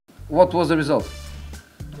what was the result?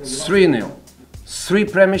 3-0. 3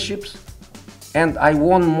 premierships, and I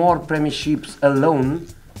won more premierships alone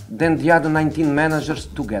than the other 19 managers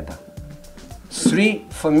together. 3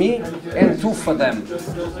 for me and 2 for them.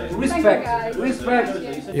 Respect.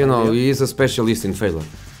 You know, he is a specialist in failure.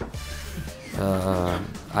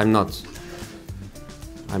 I'm not.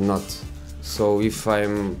 So if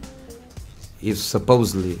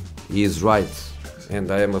supposedly he is right and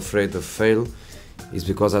I am afraid of fail, it's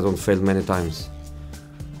because I don't fail many times.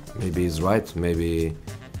 Maybe he's right, maybe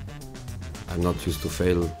I'm not used to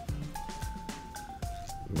fail.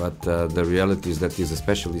 But the reality is that he's a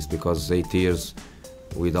specialist, because 8 years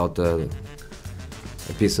without a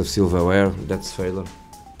piece of silverware, that's failure.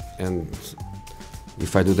 And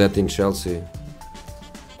if I do that in Chelsea,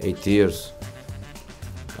 8 years,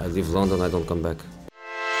 I leave London, I don't come back.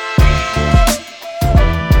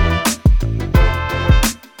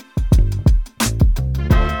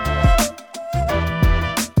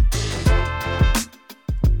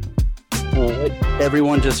 What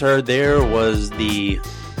everyone just heard there was the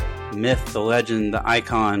myth, the legend, the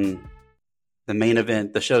icon, the main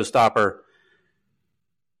event, the showstopper.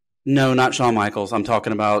 No, not Shawn Michaels. I'm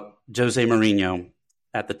talking about Jose Mourinho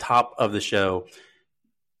at the top of the show.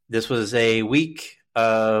 This was a week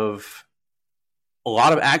of a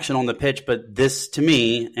lot of action on the pitch, but this, to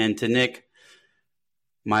me, and to Nick,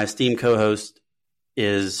 my esteemed co-host,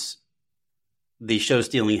 is the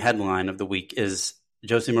show-stealing headline of the week, is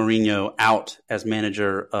Jose Mourinho out as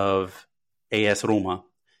manager of AS Roma.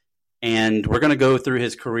 And we're going to go through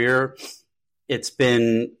his career. It's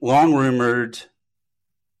been long rumored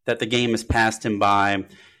that the game has passed him by.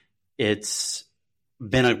 It's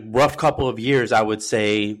been a rough couple of years, I would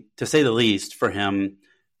say, to say the least, for him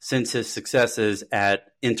since his successes at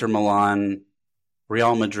Inter Milan,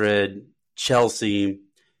 Real Madrid, Chelsea.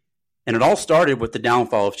 And it all started with the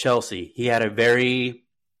downfall of Chelsea. He had a very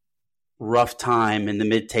rough time in the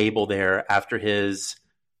mid-table there after his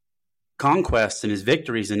conquests and his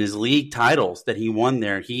victories and his league titles that he won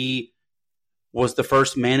there. He was the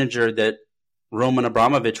first manager that Roman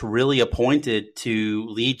Abramovich really appointed to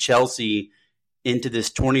lead Chelsea into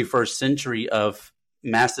this 21st century of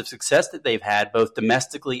massive success that they've had, both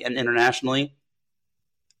domestically and internationally.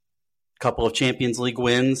 A couple of Champions League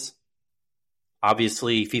wins,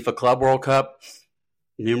 obviously FIFA Club World Cup,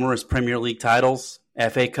 numerous Premier League titles,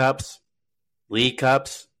 FA Cups, League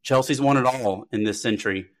Cups. Chelsea's won it all in this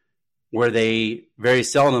century, where they very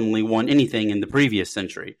seldomly won anything in the previous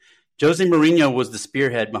century. Jose Mourinho was the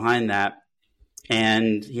spearhead behind that,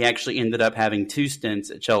 and he actually ended up having 2 stints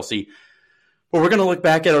at Chelsea. But we're going to look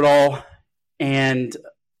back at it all and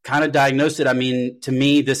kind of diagnose it. I mean, to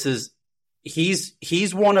me,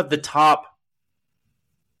 he's one of the top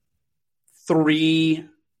 3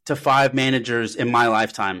 to 5 managers in my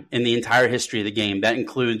lifetime in the entire history of the game. That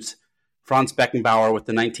includes Franz Beckenbauer with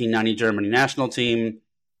the 1990 Germany national team.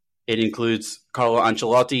 It includes Carlo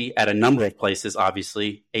Ancelotti at a number of places,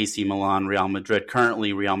 obviously. AC Milan, Real Madrid,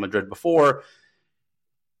 currently Real Madrid before.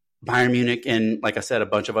 Bayern Munich, and like I said, a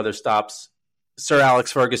bunch of other stops. Sir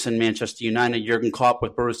Alex Ferguson, Manchester United. Jurgen Klopp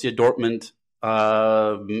with Borussia Dortmund.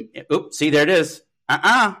 See, there it is.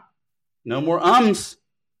 No more ums.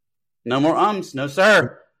 No more ums. No,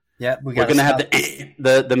 sir. Yeah, we're going to have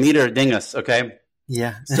the meter ding us, okay?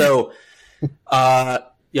 Yeah. So,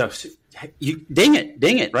 you ding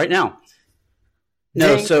it right now.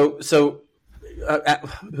 No, Ding. so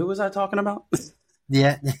who was I talking about?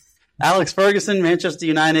 Yeah. Alex Ferguson, Manchester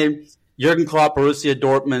United, Jurgen Klopp, Borussia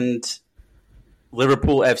Dortmund,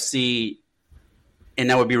 Liverpool FC,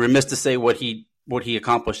 and I would be remiss to say what he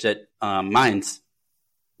accomplished at Mainz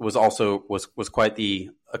was quite the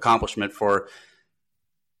accomplishment for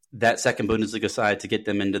that second Bundesliga side to get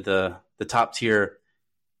them into the top tier.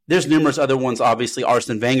 There's numerous other ones, obviously.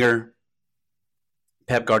 Arsene Wenger,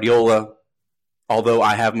 Pep Guardiola, although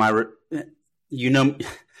I have my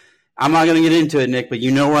I'm not going to get into it, Nick, but you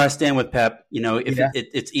know where I stand with Pep. You know,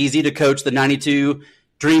 it's easy to coach the 92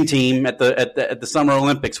 dream team at the Summer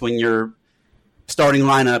Olympics when your starting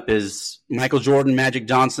lineup is Michael Jordan, Magic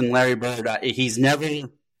Johnson, Larry Bird.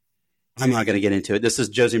 I'm not going to get into it. This is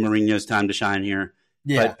Jose Mourinho's time to shine here.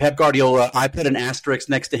 Yeah. But Pep Guardiola, I put an asterisk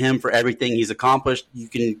next to him for everything he's accomplished. You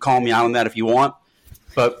can call me out on that if you want.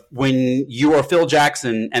 But when you are Phil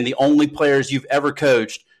Jackson and the only players you've ever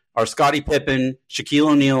coached are Scottie Pippen,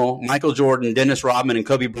 Shaquille O'Neal, Michael Jordan, Dennis Rodman, and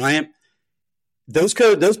Kobe Bryant, those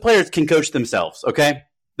players can coach themselves, okay?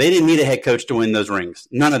 They didn't need a head coach to win those rings.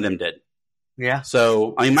 None of them did. Yeah.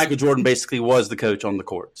 So, I mean, Michael Jordan basically was the coach on the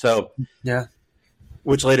court. So, yeah,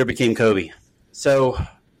 which later became Kobe. So,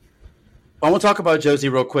 I want to talk about Josie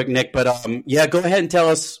real quick, Nick. But, go ahead and tell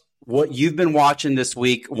us what you've been watching this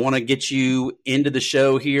week. Want to get you into the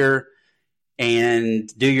show here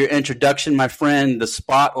and do your introduction, my friend. The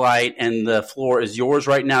spotlight and the floor is yours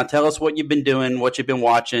right now. Tell us what you've been doing, what you've been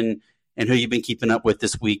watching, and who you've been keeping up with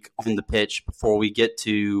this week on the pitch before we get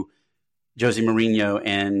to Jose Mourinho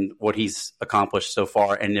and what he's accomplished so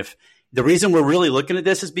far. And if the reason we're really looking at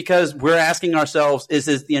this is because we're asking ourselves, is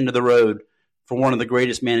this the end of the road for one of the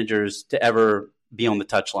greatest managers to ever be on the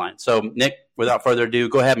touchline? So, Nick, without further ado,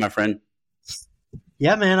 go ahead, my friend.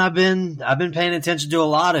 Yeah, man, I've been paying attention to a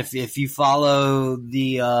lot. If you follow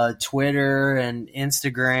the Twitter and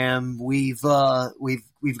Instagram, we've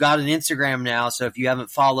got an Instagram now. So if you haven't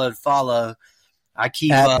followed, follow. I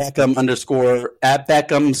keep at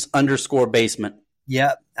Beckham's_basement.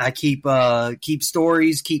 Yep, I keep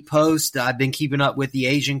stories, keep posts. I've been keeping up with the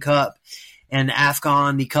Asian Cup and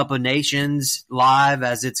AFCON, the Cup of Nations, live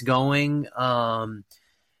as it's going.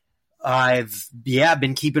 I've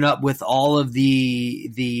been keeping up with all of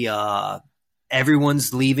the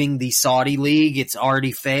everyone's leaving the Saudi league. It's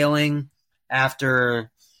already failing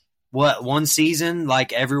after one season,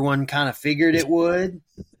 like everyone kind of figured it would.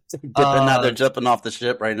 They're jumping off the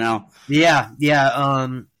ship right now. Yeah.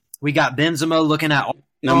 We got Benzema looking at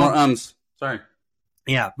no more ums. Sorry.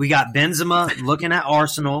 Yeah, we got Benzema looking at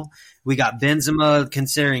Arsenal. We got Benzema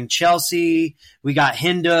considering Chelsea. We got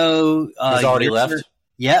Hendo. He's already left.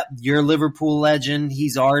 Yep, your Liverpool legend.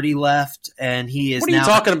 He's already left, and he is. What are you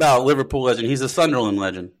talking about, Liverpool legend? He's a Sunderland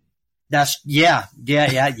legend. Yeah.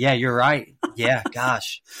 You're right. Yeah,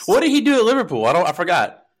 gosh. What did he do at Liverpool? I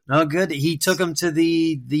forgot. Oh, good. He took him to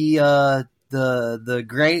the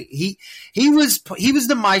great. He was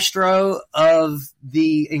the maestro of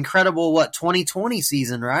the incredible 2020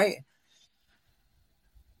 season, right?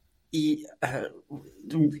 He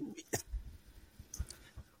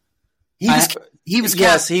was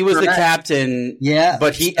the captain. Yeah,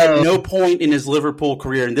 but he at no point in his Liverpool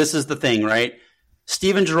career, and this is the thing, right?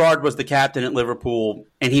 Steven Gerrard was the captain at Liverpool,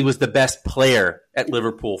 and he was the best player at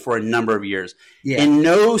Liverpool for a number of years. Yeah. In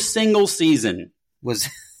no single season was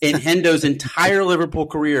in Hendo's entire Liverpool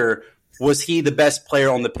career was he the best player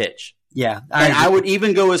on the pitch. Yeah, I would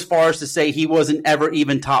even go as far as to say he wasn't ever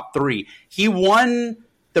even top three. He won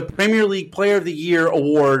the Premier League Player of the Year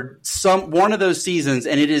award one of those seasons,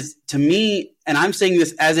 and it is, to me, and I'm saying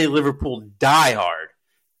this as a Liverpool diehard,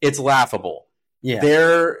 it's laughable. Yeah.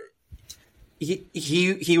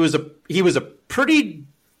 He was a pretty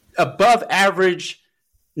above average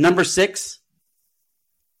number 6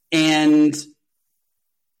 and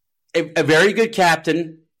a very good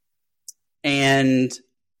captain, and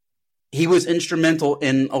he was instrumental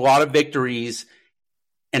in a lot of victories.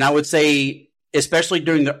 And I would say, especially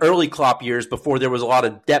during the early Klopp years before there was a lot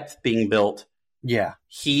of depth being built,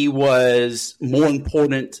 he was more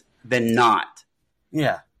important than not.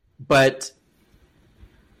 Yeah. But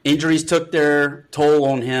injuries took their toll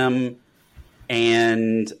on him,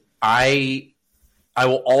 and I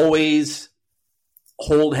will always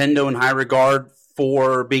hold Hendo in high regard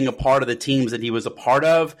for being a part of the teams that he was a part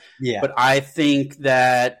of. Yeah. But I think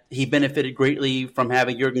that he benefited greatly from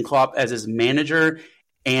having Jurgen Klopp as his manager,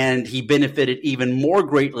 and he benefited even more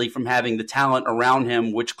greatly from having the talent around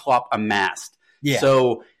him, which Klopp amassed. Yeah.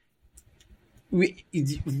 So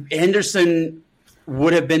Henderson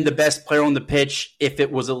would have been the best player on the pitch if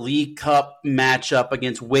it was a League Cup matchup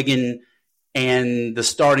against Wigan, and the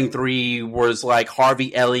starting three was like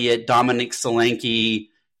Harvey Elliott, Dominic Solanke,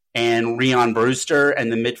 and Ryan Brewster,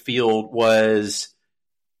 and the midfield was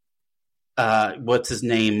what's his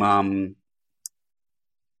name? Milner.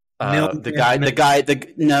 You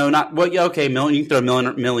can throw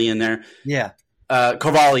Millie in there. Yeah.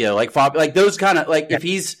 Carvalho, like those kind of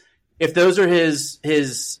if those are his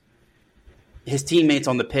teammates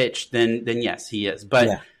on the pitch, then yes, he is.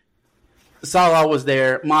 But Salah was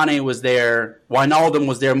there, Mane was there, Wijnaldum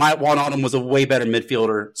was there. Wijnaldum was a way better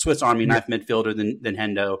midfielder, Swiss Army knife midfielder than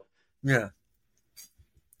Hendo. Yeah.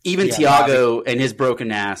 Even Thiago and his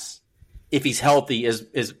broken ass, if he's healthy,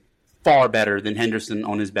 is far better than Henderson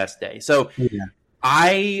on his best day. So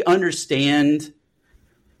I understand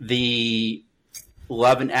the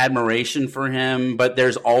love and admiration for him, but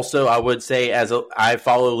there's also, I would say, I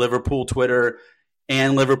follow Liverpool Twitter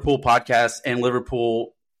and Liverpool podcasts and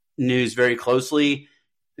Liverpool news very closely.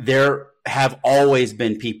 There have always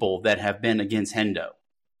been people that have been against Hendo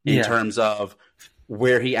in terms of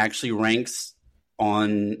where he actually ranks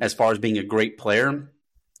on as far as being a great player.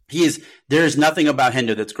 There's nothing about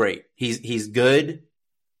Hendo that's great. He's good.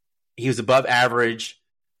 He was above average,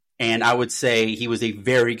 and I would say he was a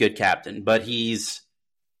very good captain. But he's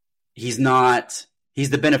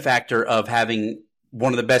the benefactor of having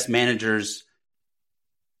one of the best managers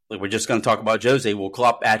we're just going to talk about Jose.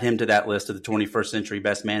 We'll add him to that list of the 21st century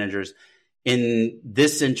best managers in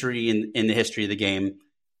this century in the history of the game,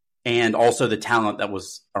 and also the talent that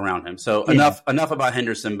was around him. So enough about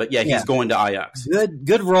Henderson, but he's going to Ajax.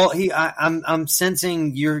 Good role. I'm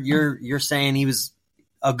sensing you're saying he was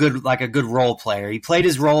a good role player. He played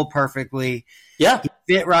his role perfectly. Yeah. He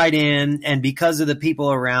fit right in, and because of the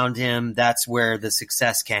people around him, that's where the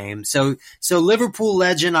success came. So Liverpool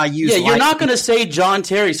legend I use. Yeah, you're not going to say John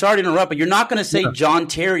Terry. Sorry to interrupt, but you're not going to say John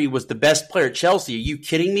Terry was the best player at Chelsea. Are you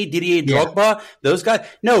kidding me? Didier Drogba, those guys?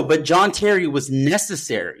 No, but John Terry was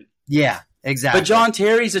necessary. Yeah, exactly. But John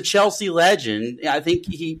Terry's a Chelsea legend. I think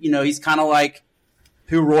he's kind of like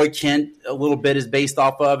who Roy Kent a little bit is based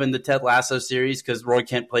off of in the Ted Lasso series, because Roy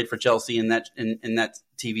Kent played for Chelsea in that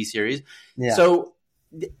TV series. Yeah. So,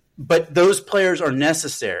 but those players are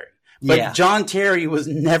necessary. But John Terry was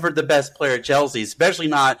never the best player at Chelsea, especially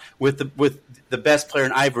not with the best player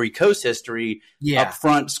in Ivory Coast history up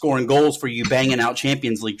front, scoring goals for you, banging out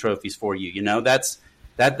Champions League trophies for you.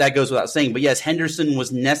 That goes without saying. But yes, Henderson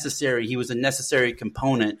was necessary. He was a necessary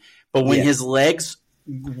component. But when his legs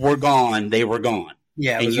were gone, they were gone.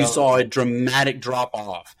 Yeah, and you saw a dramatic drop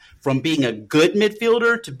off from being a good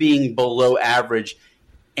midfielder to being below average,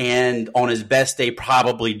 and on his best day,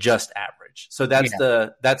 probably just average. So that's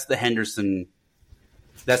the Henderson.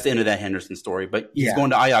 That's the end of that Henderson story. But he's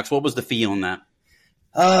going to Ajax. What was the fee on that?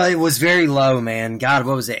 It was very low, man. God,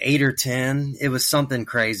 what was it, 8 or 10? It was something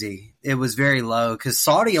crazy. It was very low because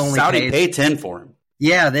Saudi paid 10 for him.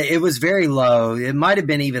 Yeah, it was very low. It might have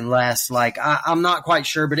been even less. I'm not quite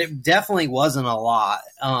sure, but it definitely wasn't a lot.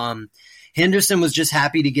 Henderson was just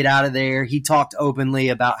happy to get out of there. He talked openly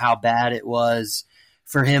about how bad it was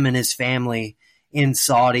for him and his family in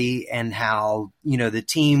Saudi, and how, the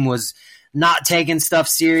team was not taking stuff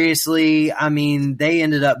seriously. I mean, they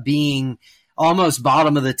ended up being almost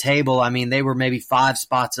bottom of the table. I mean, they were maybe 5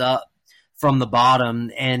 spots up from the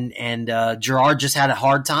bottom, and Gerard just had a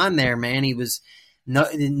hard time there, man. He was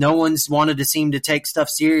no one's wanted to seem to take stuff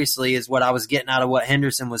seriously, is what I was getting out of what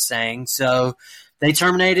Henderson was saying. So they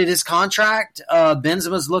terminated his contract.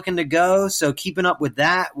 Benzema's looking to go. So keeping up with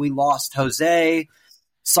that, we lost Jose.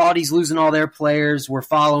 Saudi's losing all their players. We're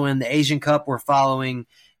following the Asian Cup. We're following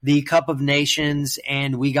the Cup of Nations,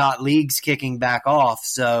 and we got leagues kicking back off.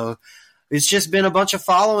 So it's just been a bunch of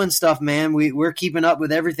following stuff, man. We're keeping up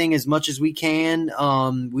with everything as much as we can.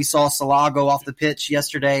 We saw Salah go off the pitch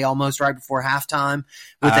yesterday, almost right before halftime.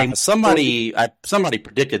 Somebody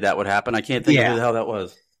predicted that would happen. I can't think of who the hell that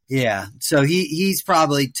was. Yeah, so he's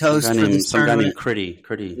probably toast for this some tournament. Guy named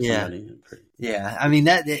Critty. Yeah. I mean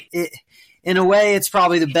it in a way, it's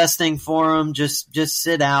probably the best thing for him. Just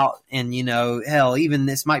sit out, and hell, even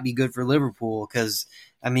this might be good for Liverpool, because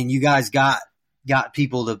I mean, you guys got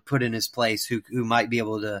people to put in his place who might be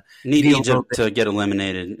able to need Egypt to get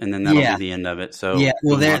eliminated, and then that'll be the end of it. So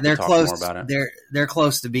well, they're close. They're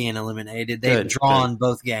close to being eliminated. They've drawn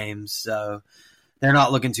both games, so they're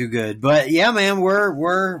not looking too good. But yeah, man, we're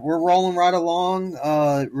rolling right along,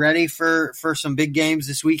 ready for some big games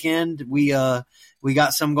this weekend. We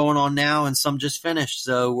got some going on now, and some just finished,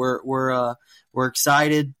 so we're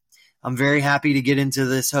excited. I'm very happy to get into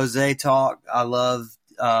this Jose talk. I love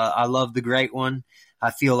the great one.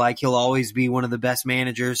 I feel like he'll always be one of the best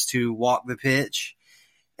managers to walk the pitch.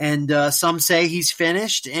 And some say he's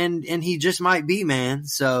finished, and he just might be, man.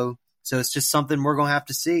 So it's just something we're going to have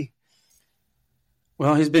to see.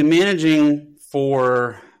 Well, he's been managing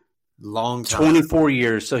for long time, 24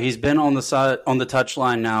 years. So he's been on the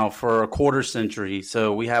touchline now for a quarter century.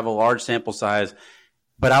 So we have a large sample size.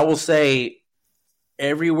 But I will say,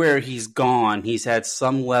 everywhere he's gone, he's had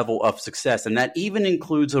some level of success, and that even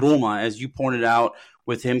includes Roma, as you pointed out,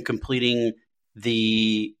 with him completing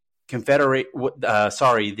the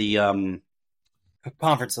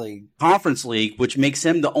Conference League, which makes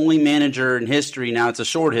him the only manager in history. Now it's a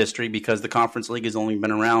short history because the Conference League has only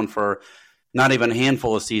been around for not even a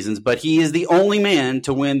handful of seasons, but he is the only man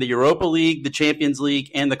to win the Europa League, the Champions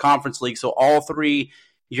League, and the Conference League. So all 3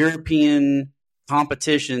 European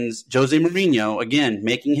competitions. Jose Mourinho, again,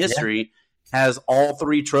 making history, has all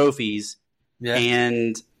 3 trophies. Yeah.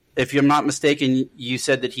 And if I'm not mistaken, you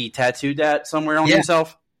said that he tattooed that somewhere on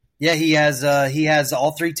himself? Yeah, he has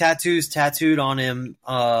all 3 tattoos tattooed on him.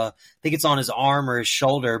 I think it's on his arm or his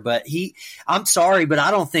shoulder. But I'm sorry, but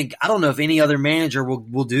I don't know if any other manager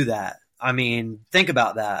will do that. I mean, think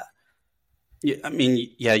about that. Yeah, I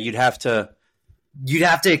mean, you'd have to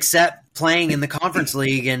accept playing in the Conference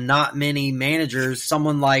League, and not many managers.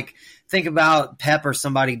 Someone like, think about Pep or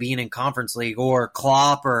somebody being in Conference League, or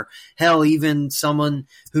Klopp, or hell, even someone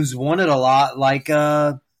who's won it a lot, like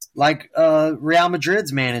like Real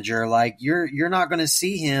Madrid's manager. Like you're not going to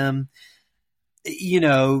see him,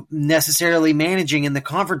 necessarily managing in the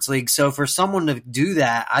Conference League. So for someone to do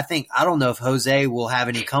that, I don't know if Jose will have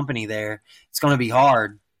any company there. It's going to be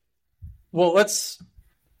hard. Well,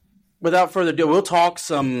 without further ado, we'll talk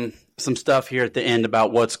some stuff here at the end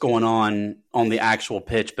about what's going on the actual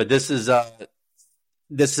pitch. But this is a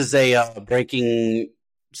breaking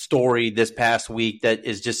story this past week that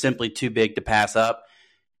is just simply too big to pass up.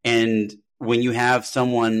 And when you have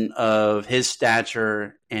someone of his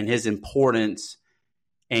stature and his importance,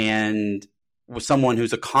 and with someone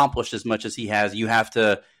who's accomplished as much as he has, you have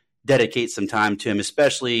to dedicate some time to him,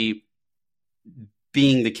 especially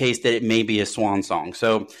being the case that it may be a swan song.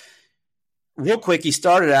 So real quick, he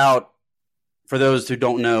started out, for those who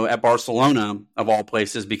don't know, at Barcelona, of all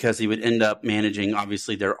places, because he would end up managing,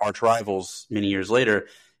 obviously, their arch rivals many years later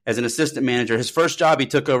as an assistant manager. His first job he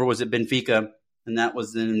took over was at Benfica, and that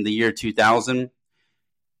was in the year 2000.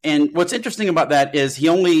 And what's interesting about that is he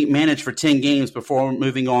only managed for 10 games before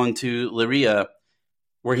moving on to Liria,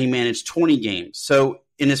 where he managed 20 games. So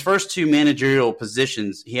in his first two managerial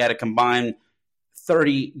positions, he had a combined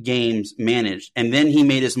 30 games managed. And then he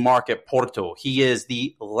made his mark at Porto. He is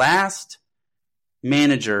the last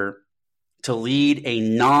manager to lead a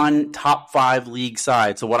non-top 5 league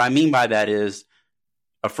side. So what I mean by that is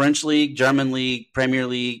a French league, German league, Premier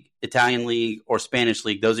League, Italian league, or Spanish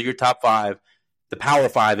league. Those are your top 5, the Power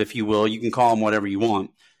 5, if you will. You can call them whatever you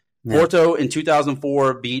want. Yeah. Porto in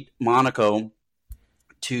 2004 beat Monaco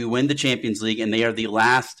to win the Champions League, and they are the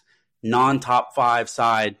last non-top 5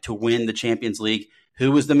 side to win the Champions League.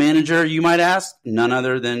 Who was the manager, you might ask? None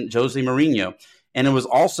other than Jose Mourinho. And it was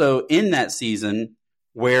also in that season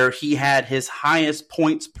where he had his highest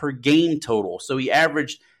points per game total. So he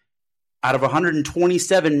averaged, out of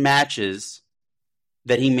 127 matches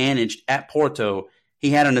that he managed at Porto, he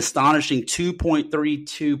had an astonishing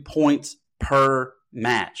 2.32 points per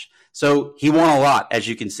match. So he won a lot, as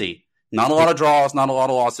you can see. Not a lot of draws, not a lot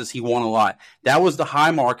of losses. He won a lot. That was the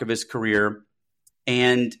high mark of his career.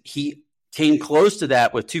 And he came close to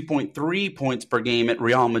that with 2.3 points per game at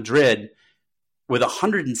Real Madrid. With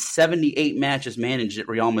 178 matches managed at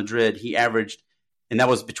Real Madrid, he averaged, and that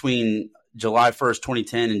was between July 1st,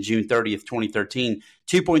 2010 and June 30th, 2013,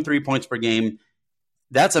 2.3 points per game.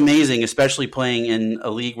 That's amazing, especially playing in a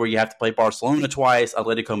league where you have to play Barcelona twice,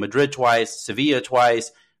 Atletico Madrid twice, Sevilla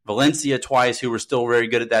twice, Valencia twice, who were still very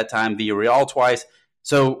good at that time, Villarreal twice.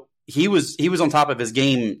 So he was on top of his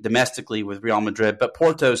game domestically with Real Madrid, but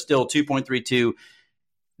Porto still 2.32.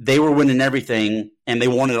 They were winning everything, and they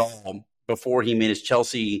won it all before he made his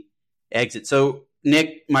Chelsea exit. So,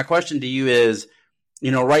 Nick, my question to you is,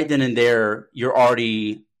 right then and there, you're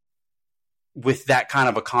already, with that kind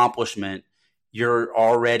of accomplishment, you're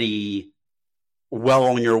already well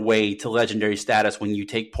on your way to legendary status when you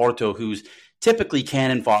take Porto, who's typically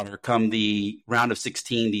cannon fodder come the round of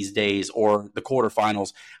 16 these days or the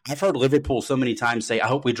quarterfinals. I've heard Liverpool so many times say, I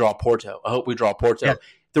hope we draw Porto. I hope we draw Porto. Yeah.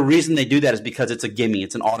 The reason they do that is because it's a gimme.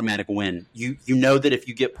 It's an automatic win. You know that if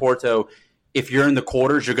you get Porto, if you're in the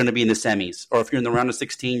quarters, you're going to be in the semis. Or if you're in the round of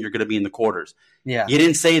 16, you're going to be in the quarters. Yeah. You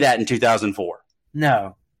didn't say that in 2004.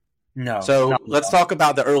 No. So let's talk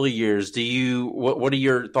about the early years. What are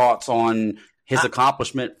your thoughts on his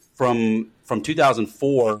accomplishment from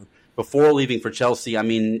 2004 before leaving for Chelsea? I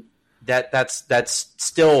mean, that's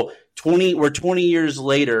still 20. We're 20 years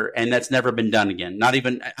later, and that's never been done again. Not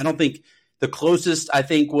even. I don't think the closest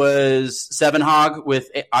was Seven Hag with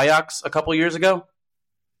Ajax a couple years ago.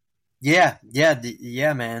 Yeah,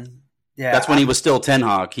 man. Yeah, that's when he was still Ten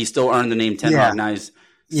Hag. He still earned the name Ten Hag. Now he's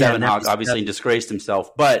Seven Hag, obviously, and disgraced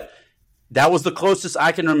himself. But that was the closest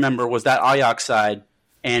I can remember was that Ajax side.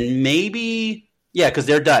 And maybe, because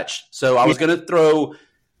they're Dutch. So I was going to throw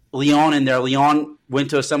Lyon in there. Lyon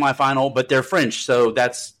went to a semifinal, but they're French. So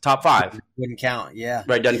that's top 5. Wouldn't count, yeah.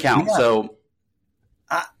 Right, doesn't count. Yeah. So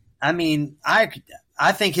I mean, I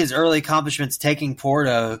think his early accomplishments taking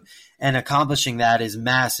Porto and accomplishing that is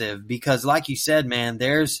massive because, like you said, man,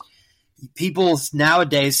 there's people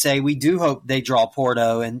nowadays say we do hope they draw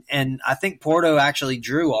Porto, and I think Porto actually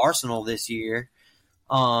drew Arsenal this year.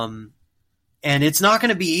 And it's not going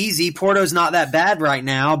to be easy. Porto's not that bad right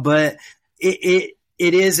now, but it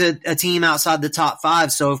is a team outside the top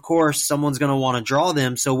 5, so of course someone's going to want to draw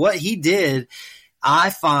them. So what he did,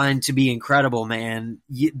 I find to be incredible, man.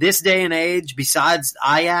 This day and age, besides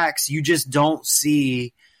Ajax, you just don't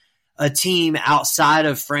see a team outside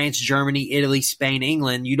of France, Germany, Italy, Spain,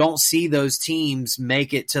 England. You don't see those teams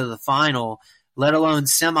make it to the final, let alone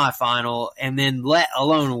semifinal, and then let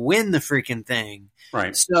alone win the freaking thing.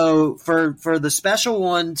 Right. So for the special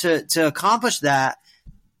one to accomplish that,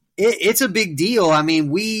 it's a big deal. I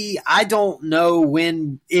mean, I don't know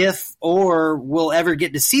when, if, or we'll ever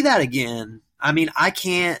get to see that again. I mean, I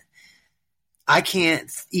can't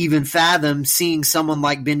even fathom seeing someone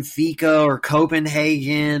like Benfica or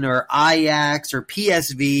Copenhagen or Ajax or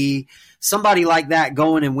PSV, somebody like that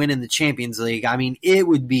going and winning the Champions League. I mean, it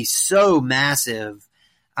would be so massive.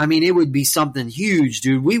 I mean, it would be something huge,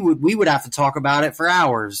 dude. We would have to talk about it for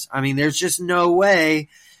hours. I mean, there's just no way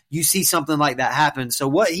you see something like that happen. So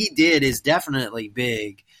what he did is definitely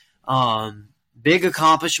big. Big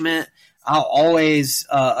accomplishment. I'll always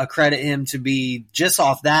accredit him to be, just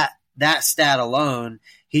off that stat alone,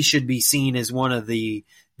 he should be seen as one of the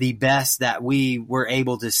best that we were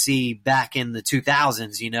able to see back in the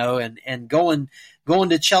 2000s, you know, and going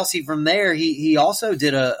to Chelsea from there, he also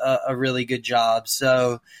did a really good job.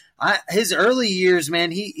 So his early years,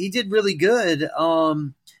 man, he did really good.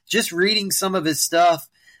 Just reading some of his stuff,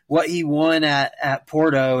 what he won at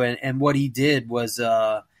Porto and what he did was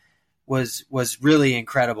really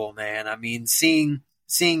incredible, man. I mean, seeing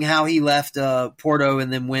how he left Porto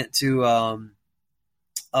and then went to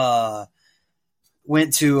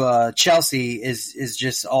Chelsea is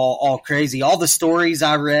just all crazy. All the stories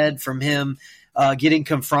I read from him getting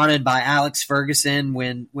confronted by Alex Ferguson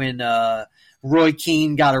when Roy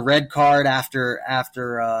Keane got a red card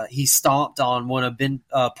after he stomped on one of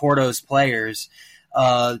Porto's players.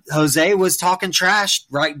 Jose was talking trash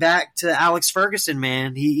right back to Alex Ferguson,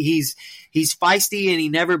 man. He's feisty and he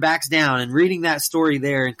never backs down. And reading that story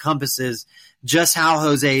there encompasses just how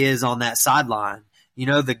Jose is on that sideline. You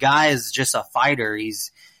know, the guy is just a fighter.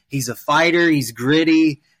 He's a fighter. He's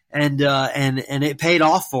gritty, and it paid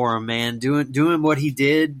off for him, man. Doing what he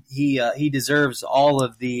did, he deserves all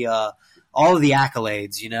of the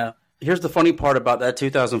accolades. You know. Here's the funny part about that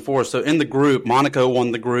 2004. So in the group, Monaco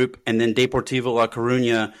won the group, and then Deportivo La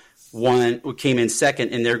Coruña came in second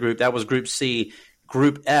in their group. That was Group C.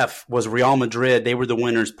 Group F was Real Madrid. They were the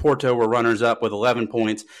winners. Porto were runners-up with 11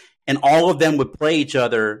 points. And all of them would play each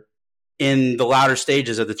other in the latter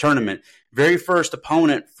stages of the tournament. Very first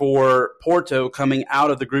opponent for Porto coming out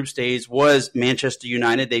of the group stage was Manchester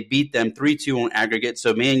United. They beat them 3-2 on aggregate.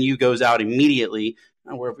 So Man U goes out immediately.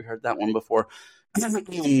 Oh, where have we heard that one before?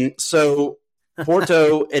 So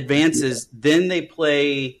Porto advances. Then they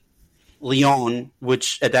play Lyon,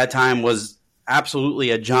 which at that time was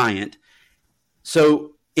absolutely a giant.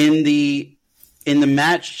 So in the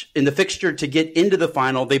fixture to get into the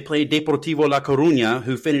final, they played Deportivo La Coruña,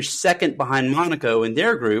 who finished second behind Monaco in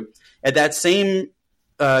their group. At that same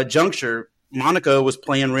juncture, Monaco was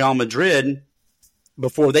playing Real Madrid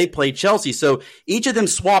before they played Chelsea. So each of them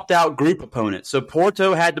swapped out group opponents. So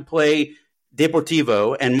Porto had to play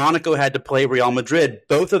Deportivo and Monaco had to play Real Madrid.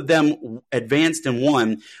 Both of them advanced and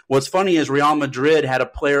won. What's funny is Real Madrid had a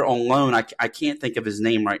player on loan. I can't think of his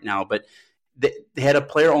name right now, but they had a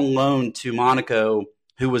player on loan to Monaco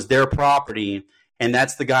who was their property, and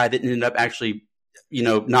that's the guy that ended up actually,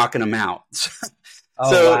 knocking them out.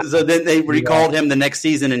 So then they recalled him the next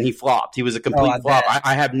season, and he flopped. He was a complete flop.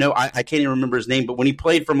 I can't even remember his name, but when he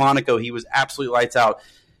played for Monaco, he was absolutely lights out.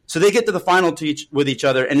 So they get to the final with each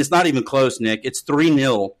other, and it's not even close, Nick. It's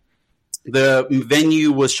 3-0. The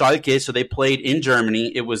venue was Schalke, so they played in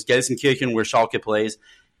Germany. It was Gelsenkirchen, where Schalke plays.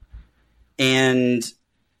 And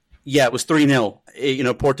yeah, it was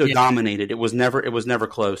 3-0. Porto dominated. It was never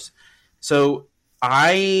close. So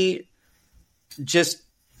I just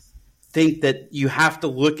think that you have to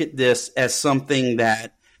look at this as something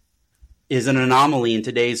that is an anomaly in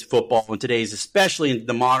today's football, especially in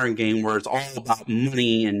the modern game, where it's all about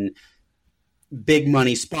money and big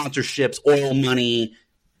money, sponsorships, oil money,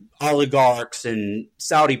 oligarchs, and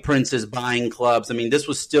Saudi princes buying clubs. I mean, this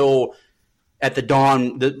was still at the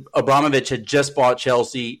dawn. Abramovich had just bought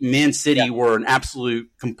Chelsea. Man City were an absolute,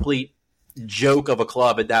 complete joke of a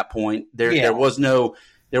club at that point. There was no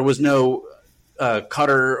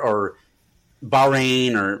Qatar or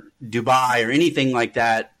Bahrain or Dubai or anything like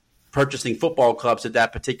that purchasing football clubs at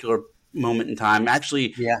that particular moment in time.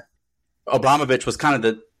 Actually, Abramovich was kind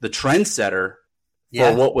of the trendsetter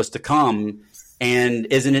for what was to come. And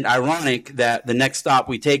isn't it ironic that the next stop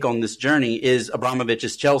we take on this journey is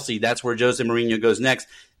Abramovich's Chelsea? That's where Jose Mourinho goes next.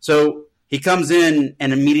 So he comes in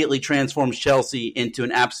and immediately transforms Chelsea into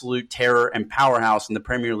an absolute terror and powerhouse in the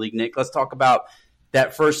Premier League. Nick, let's talk about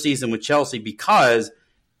that first season with Chelsea, because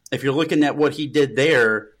if you're looking at what he did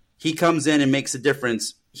there, he comes in and makes a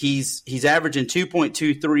difference. He's averaging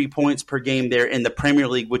 2.23 points per game there in the Premier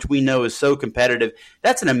League, which we know is so competitive.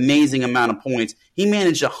 That's an amazing amount of points. He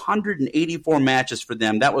managed 184 matches for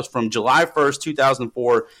them. That was from July 1st,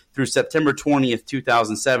 2004 through September 20th,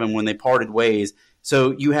 2007, when they parted ways.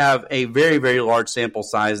 So you have a very, very large sample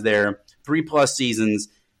size there, 3+ seasons.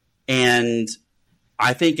 And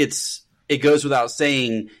I think it goes without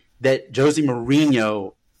saying that Jose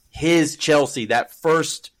Mourinho, his Chelsea, that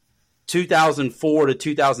first 2004 to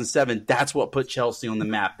 2007, that's what put Chelsea on the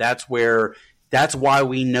map. That's why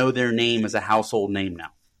we know their name as a household name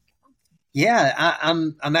now. Yeah,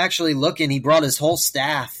 I'm actually looking. He brought his whole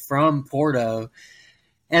staff from Porto.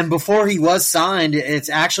 And before he was signed, it's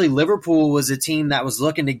actually Liverpool was a team that was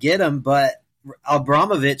looking to get him, but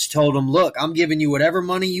Abramovich told him, look, I'm giving you whatever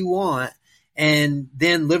money you want. And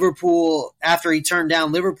then Liverpool, after he turned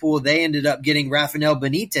down Liverpool, they ended up getting Rafael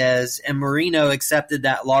Benitez, and Mourinho accepted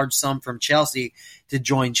that large sum from Chelsea to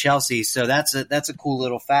join Chelsea. So that's a cool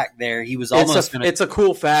little fact there. He was almost It's a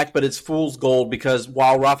cool fact, but it's fool's gold, because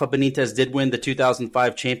while Rafa Benitez did win the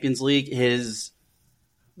 2005 Champions League, his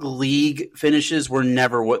league finishes were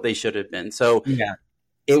never what they should have been. So yeah,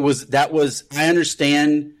 I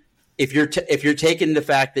understand if you're taking the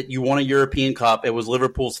fact that you won a European Cup, it was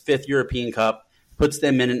Liverpool's 5th European Cup, puts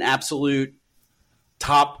them in an absolute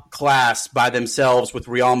top class by themselves with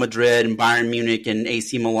Real Madrid and Bayern Munich and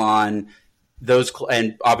AC Milan,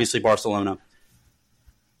 and obviously Barcelona.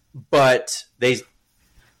 But it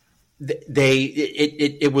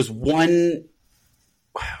was one.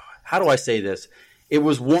 How do I say this? It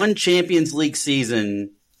was one Champions League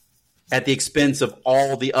season at the expense of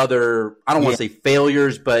all the other, I don't want to say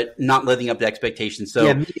failures, but not living up to expectations.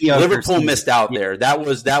 So Liverpool missed out there. That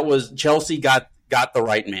was Chelsea got the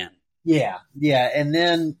right man. Yeah. And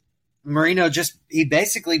then Mourinho he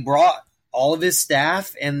basically brought all of his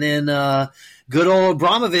staff, and then good old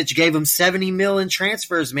Abramovich gave him 70 million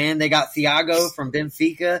transfers, man. They got Thiago from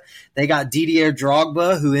Benfica. They got Didier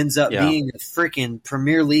Drogba, who ends up being a freaking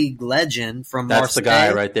Premier League legend from Marseille. That's the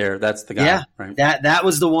guy right there. That's the guy. Yeah, right. That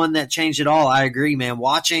was the one that changed it all. I agree, man.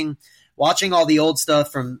 Watching all the old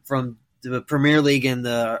stuff from the Premier League in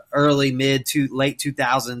the early, mid to late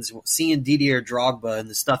 2000s, seeing Didier Drogba and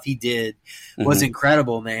the stuff he did was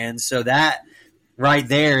incredible, man. So that right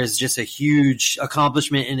there is just a huge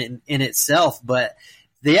accomplishment in itself. But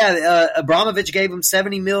Abramovich gave him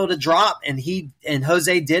 70 mil to drop, and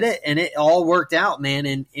Jose did it, and it all worked out, man.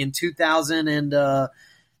 In 2000 and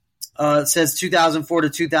it says 2004 to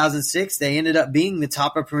 2006, they ended up being the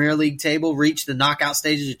top of Premier League table, reached the knockout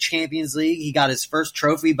stages of Champions League. He got his first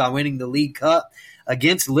trophy by winning the League Cup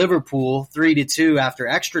against Liverpool 3-2 after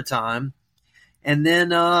extra time, and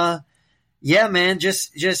then. Yeah, man.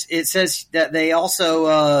 Just it says that they also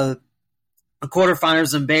a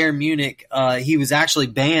quarterfinals in Bayern Munich. He was actually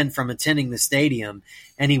banned from attending the stadium,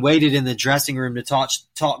 and he waited in the dressing room to talk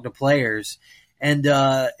to players, and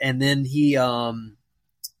then he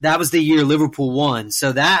that was the year Liverpool won.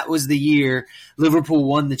 So that was the year Liverpool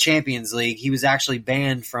won the Champions League. He was actually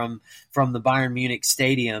banned from the Bayern Munich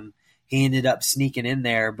stadium. He ended up sneaking in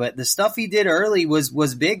there. But the stuff he did early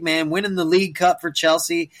was big, man. Winning the League Cup for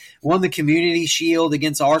Chelsea, won the Community Shield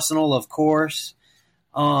against Arsenal, of course.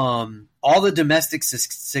 All the domestic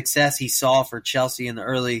success he saw for Chelsea in the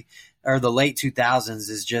early or the late 2000s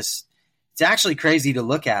is just – it's actually crazy to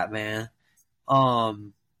look at, man.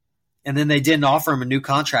 And then they didn't offer him a new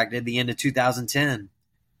contract at the end of 2010.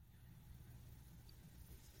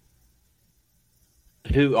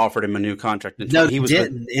 Who offered him a new contract? No, he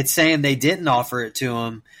didn't. It's saying they didn't offer it to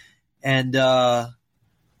him, and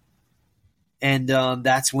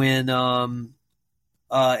that's when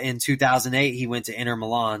in 2008 he went to Inter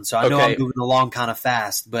Milan. So I know I'm moving along kind of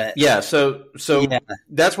fast, but so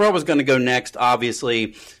that's where I was going to go next,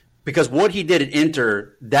 obviously, because what he did at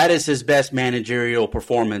Inter, that is his best managerial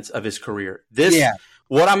performance of his career.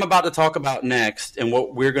 What I'm about to talk about next, and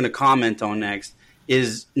what we're going to comment on next,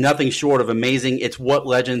 is nothing short of amazing. It's what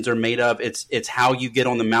legends are made of. It's how you get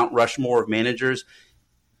on the Mount Rushmore of managers.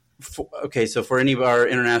 So for any of our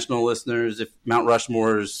international listeners, if Mount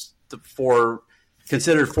Rushmore is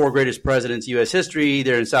considered 4 greatest presidents in U.S. history,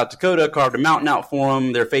 they're in South Dakota, carved a mountain out for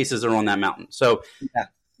them. Their faces are on that mountain. So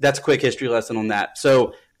that's a quick history lesson on that.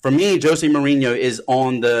 So for me, Jose Mourinho is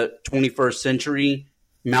on the 21st century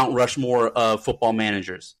Mount Rushmore of football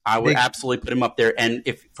managers. I would absolutely put him up there. And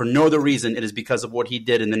if for no other reason, it is because of what he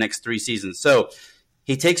did in the next 3 seasons. So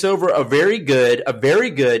he takes over a very good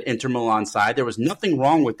Inter Milan side. There was nothing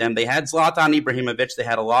wrong with them. They had Zlatan Ibrahimovic. They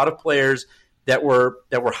had a lot of players that were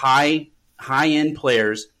high-end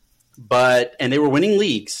players, and they were winning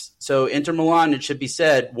leagues. So Inter Milan, it should be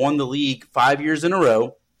said, won the league 5 years in a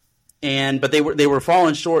row. But they were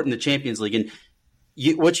falling short in the Champions League. And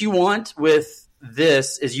what you want with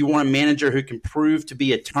this is you want a manager who can prove to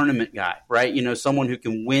be a tournament guy, right? You know, someone who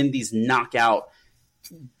can win these knockout,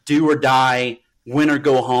 do or die, win or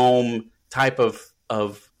go home type of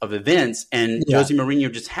of events, and Jose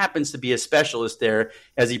Mourinho just happens to be a specialist there,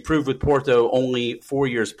 as he proved with Porto only 4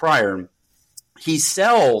 years prior. He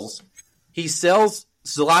sells Zlatan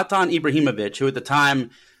Ibrahimovic, who at the time,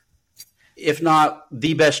 if not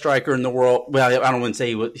the best striker in the world, well, I don't want to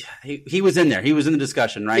say he was in there. He was in the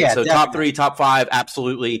discussion, right? Yeah, so definitely. top 3, top 5,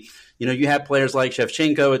 absolutely. You had players like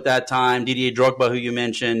Shevchenko at that time, Didier Drogba, who you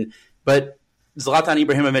mentioned, but Zlatan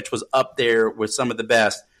Ibrahimovic was up there with some of the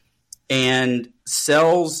best, and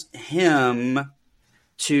sells him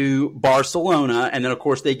to Barcelona, and then of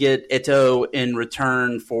course they get Eto'o in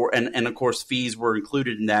return for, and of course fees were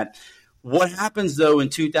included in that. What happens though in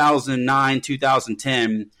 2009,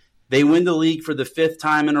 2010, they win the league for the 5th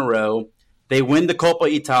time in a row, they win the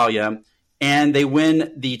Coppa Italia, and they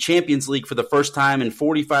win the Champions League for the first time in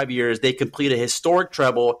 45 years. They complete a historic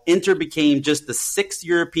treble. Inter became just the 6th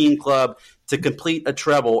European club to complete a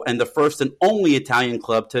treble and the first and only Italian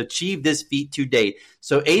club to achieve this feat to date.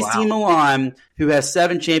 So AC Milan, who has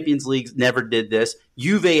 7 Champions Leagues, never did this.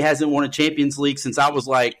 Juve hasn't won a Champions League since I was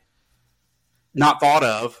not thought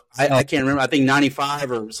of. I can't remember. I think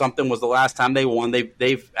 95 or something was the last time they won.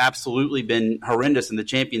 They've absolutely been horrendous in the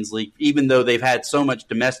Champions League. Even though they've had so much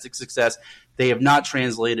domestic success, they have not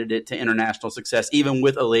translated it to international success, even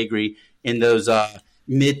with Allegri in those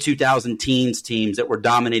mid-2000 teens teams that were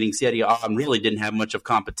dominating Serie A and really didn't have much of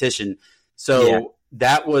competition. So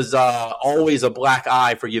that was always a black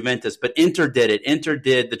eye for Juventus. But Inter did it. Inter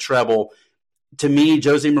did the treble. To me,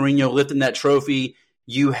 Jose Mourinho lifting that trophy.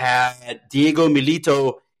 You had Diego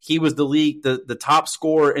Milito. He was the top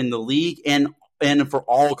scorer in the league and for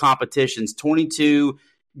all competitions. 22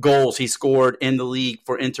 goals he scored in the league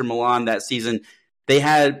for Inter Milan that season. They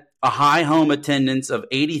had a high home attendance of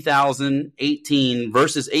 80,018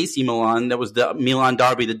 versus AC Milan. That was the Milan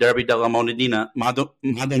derby, the Derby della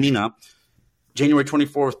Madonnina, January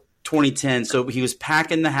 24th, 2010. So he was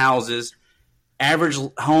packing the houses. Average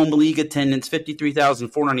home league attendance,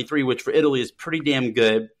 53,493, which for Italy is pretty damn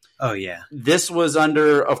good. Oh, yeah. This was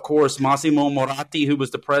under, of course, Massimo Moratti, who was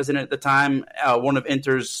the president at the time, one of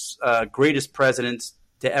Inter's greatest presidents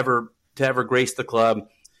to ever grace the club.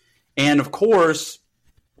 And, of course,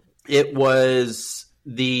 it was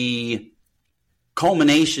the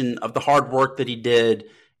culmination of the hard work that he did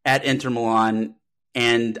at Inter Milan.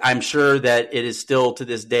 And I'm sure that it is still to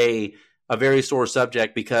this day a very sore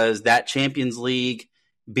subject, because that Champions League,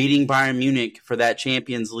 beating Bayern Munich for that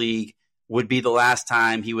Champions League, would be the last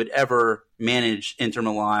time he would ever manage Inter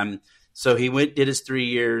Milan. So he did his 3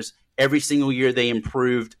 years. Every single year they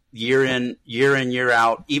improved, year in, year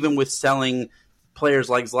out, even with selling players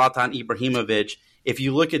like Zlatan Ibrahimovic. If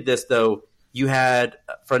you look at this, though, you had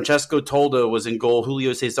Francesco Toldo was in goal,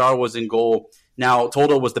 Julio Cesar was in goal. Now,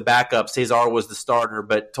 Toldo was the backup, Cesar was the starter,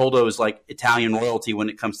 but Toldo is like Italian royalty when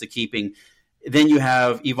it comes to keeping. Then you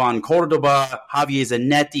have Ivan Cordoba, Javier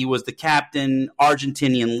Zanetti was the captain,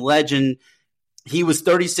 Argentinian legend. He was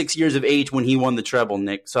 36 years of age when he won the treble,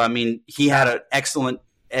 Nick. So, I mean, he had an excellent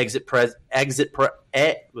exit present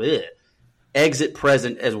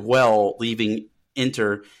as well, leaving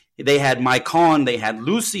Inter. They had Maicon, they had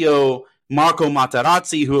Lucio, Marco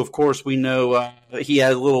Materazzi, who, of course, we know he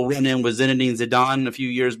had a little run-in with Zinedine Zidane a few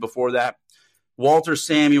years before that. Walter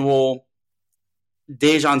Samuel,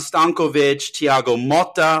 Dejan Stankovic, Thiago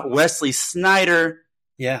Motta, Wesley Sneijder.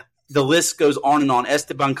 Yeah. The list goes on and on.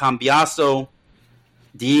 Esteban Cambiaso,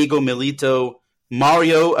 Diego Milito,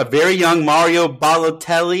 Mario, a very young Mario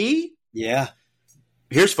Balotelli. Yeah.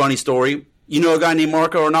 Here's a funny story. You know a guy named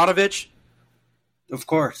Marko Arnautovic? Of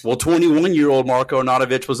course. Well, 21-year-old Marko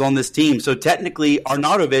Arnautovic was on this team. So technically,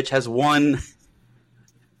 Arnautovic has won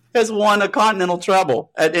a continental treble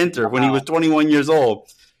at Inter when he was 21 years old.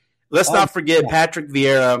 Let's not forget Patrick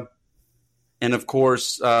Vieira, and of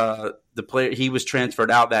course, the player he was transferred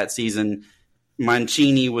out that season.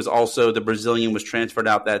 Mancini was also the Brazilian was transferred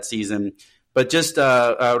out that season. But just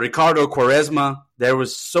Ricardo Quaresma, there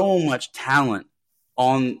was so much talent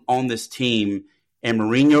on this team. And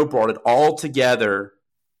Mourinho brought it all together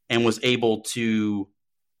and was able to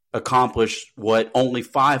accomplish what only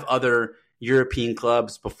 5 other European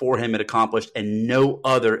clubs before him had accomplished and no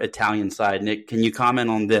other Italian side. Nick, can you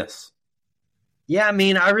comment on this? Yeah, I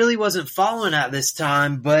mean, I really wasn't following at this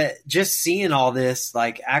time, but just seeing all this,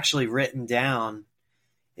 like, actually written down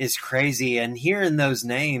is crazy. And hearing those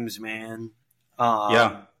names, man.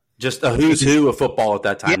 Yeah, just a who's who of football at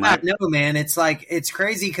that time. Yeah, right? No, man. It's like, it's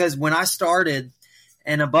crazy because when I started –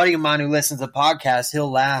 and a buddy of mine who listens to podcasts, he'll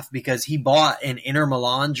laugh because he bought an Inter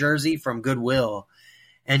Milan jersey from Goodwill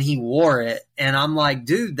and he wore it. And I'm like,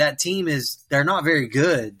 dude, that team they're not very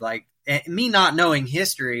good. Like, me not knowing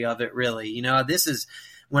history of it really, this is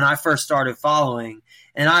when I first started following.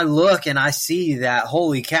 And I look and I see that,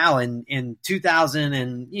 holy cow, in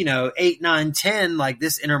 2008, 9, 10, like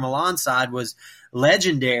this Inter Milan side was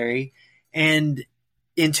legendary. And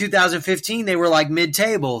in 2015, they were like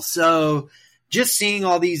mid-table. So just seeing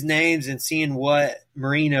all these names and seeing what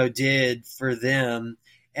Mourinho did for them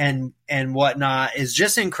and whatnot is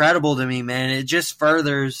just incredible to me, man. It just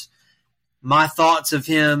furthers my thoughts of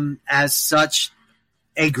him as such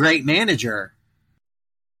a great manager.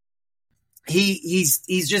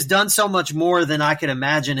 He's just done so much more than I could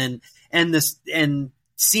imagine, and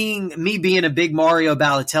seeing me being a big Mario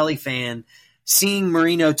Balotelli fan, seeing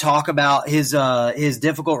Mourinho talk about his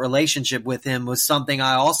difficult relationship with him was something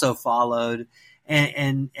I also followed,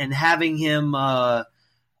 and having him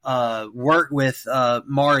work with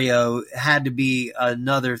Mario had to be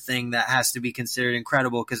another thing that has to be considered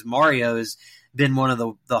incredible, because Mario has been one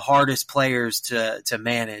of the hardest players to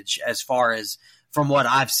manage as far as from what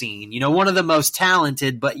I've seen. You know, one of the most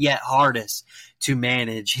talented but yet hardest to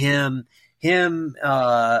manage. What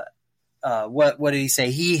did he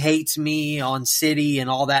say? He hates me on City and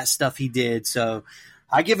all that stuff he did. So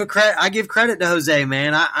I give credit to Jose,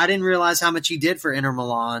 man. I didn't realize how much he did for Inter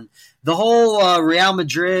Milan. The whole Real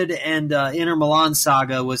Madrid and Inter Milan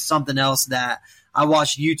saga was something else that I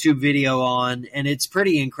watched YouTube video on, and it's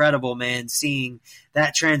pretty incredible, man, seeing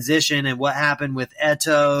that transition and what happened with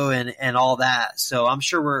Eto'o and all that. So I'm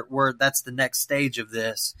sure we're that's the next stage of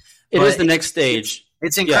this. It is the next stage.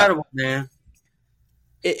 It's incredible, man.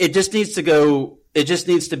 It just needs to go. It just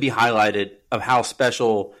needs to be highlighted of how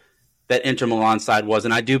special that Inter Milan side was.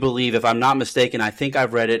 And I do believe, if I'm not mistaken, I think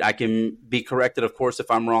I've read it. I can be corrected, of course,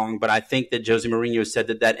 if I'm wrong, but I think that Jose Mourinho said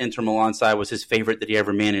that Inter Milan side was his favorite that he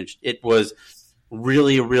ever managed. It was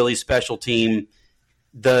really, a really special team.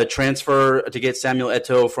 The transfer to get Samuel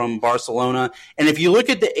Eto'o from Barcelona. And if you look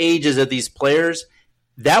at the ages of these players,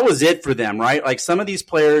 that was it for them, right? Like, some of these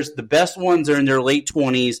players, the best ones are in their late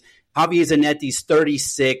 20s. Javier Zanetti's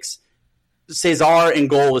 36. Cesar in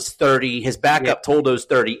goal is 30. His backup Toldo's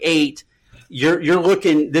 38. You're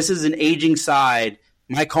looking. This is an aging side.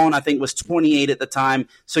 Mike Cohen, I think, was 28 at the time.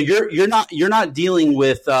 So you're not dealing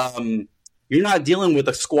with a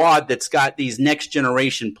squad that's got these next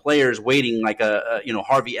generation players waiting, like a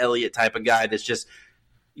Harvey Elliott type of guy that's just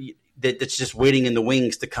waiting in the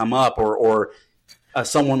wings to come up, or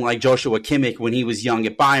someone like Joshua Kimmich when he was young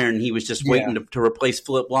at Bayern. He was just waiting to replace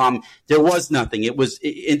Philipp Lahm. There was nothing.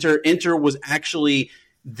 Inter was actually,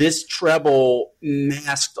 this treble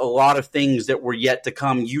masked a lot of things that were yet to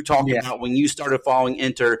come. You talked about when you started following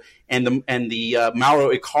Inter and the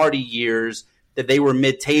Mauro Icardi years, that they were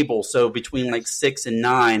mid-table, so between like 6 and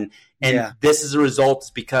 9. And this is a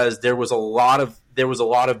result because there was a lot of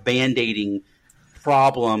band-aiding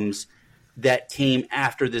problems that came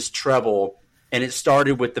after this treble. And it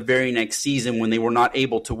started with the very next season when they were not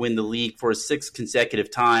able to win the league for a 6th consecutive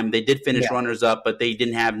time. They did finish runners-up, but they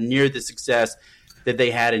didn't have near the success that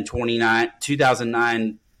they had in 2009,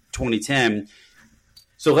 2010.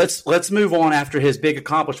 So let's move on. After his big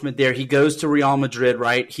accomplishment there, he goes to Real Madrid,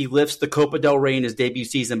 right? He lifts the Copa del Rey in his debut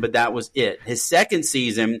season, but that was it. His second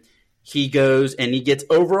season, he goes and he gets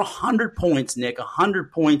over 100 points, Nick,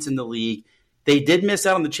 100 points in the league. They did miss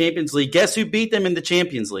out on the Champions League. Guess who beat them in the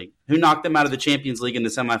Champions League? Who knocked them out of the Champions League in the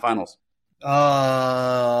semifinals?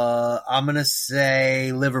 I'm going to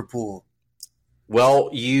say Liverpool.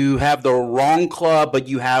 Well, you have the wrong club, but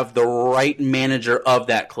you have the right manager of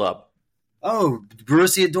that club. Oh,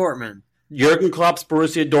 Borussia Dortmund. Jurgen Klopp's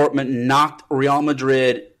Borussia Dortmund knocked Real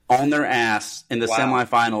Madrid on their ass in the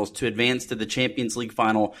semifinals to advance to the Champions League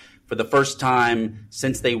final for the first time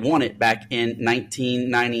since they won it back in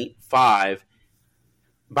 1995.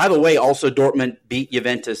 By the way, also Dortmund beat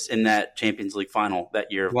Juventus in that Champions League final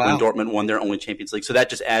that year when Dortmund won their only Champions League. So that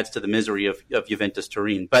just adds to the misery of Juventus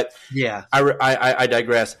Turin. But I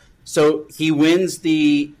digress. So he wins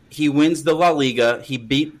the La Liga. He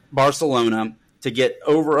beat Barcelona to get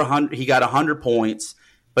over 100. He got 100 points,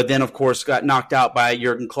 but then of course got knocked out by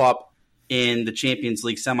Jurgen Klopp in the Champions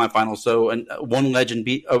League semifinal. So one legend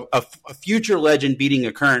beat a future legend beating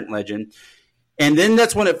a current legend, and then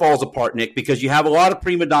that's when it falls apart, Nick, because you have a lot of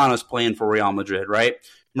prima donnas playing for Real Madrid, right?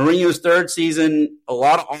 Mourinho's third season, a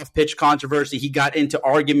lot of off-pitch controversy. He got into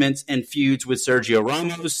arguments and feuds with Sergio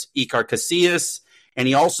Ramos, Iker Casillas. And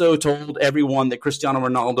he also told everyone that Cristiano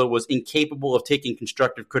Ronaldo was incapable of taking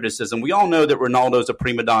constructive criticism. We all know that Ronaldo's a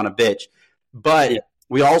prima donna bitch, but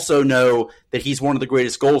we also know that he's one of the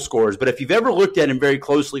greatest goal scorers. But if you've ever looked at him very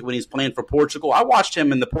closely when he's playing for Portugal, I watched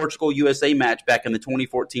him in the Portugal-USA match back in the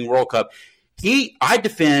 2014 World Cup. I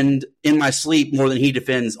defend in my sleep more than he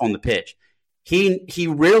defends on the pitch. He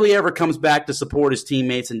rarely ever comes back to support his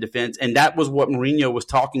teammates in defense, and that was what Mourinho was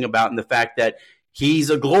talking about in the fact that he's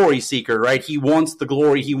a glory seeker, right? He wants the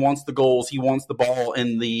glory, he wants the goals, he wants the ball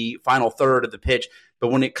in the final third of the pitch,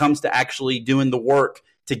 but when it comes to actually doing the work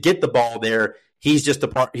to get the ball there, he's just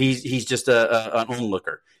an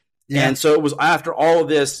onlooker. Yeah. And so it was after all of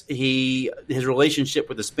this, his relationship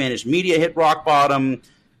with the Spanish media hit rock bottom.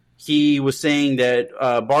 He was saying that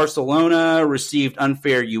Barcelona received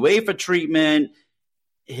unfair UEFA treatment.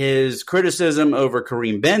 His criticism over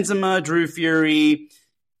Karim Benzema drew fury.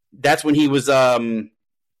 That's when Gonzalo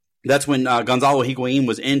Higuain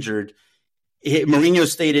was injured. Mourinho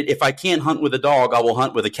stated, "If I can't hunt with a dog, I will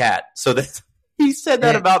hunt with a cat." So he said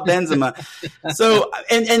that about Benzema. So,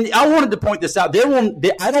 and I wanted to point this out.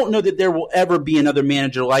 I don't know that there will ever be another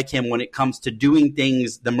manager like him when it comes to doing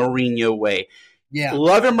things the Mourinho way. Yeah.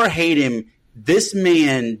 Love him or hate him, this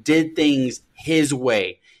man did things his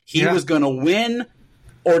way. He was going to win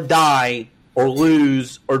or die or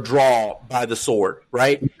lose or draw by the sword,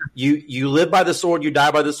 right? You live by the sword, you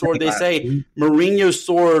die by the sword. They say Mourinho's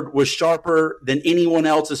sword was sharper than anyone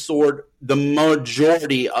else's sword the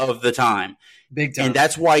majority of the time. Big time. And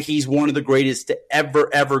that's why he's one of the greatest to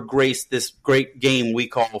ever grace this great game we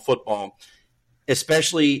call football,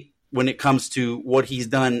 especially when it comes to what he's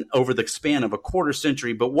done over the span of a quarter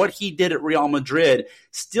century. But what he did at Real Madrid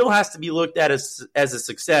still has to be looked at as a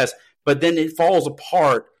success, but then it falls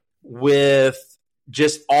apart with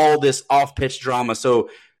just all this off-pitch drama. So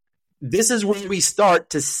this is where we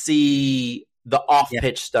start to see the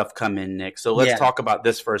off-pitch stuff come in, Nick. So let's talk about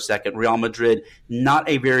this for a second. Real Madrid, not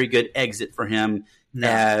a very good exit for him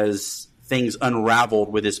as things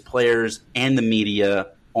unraveled with his players and the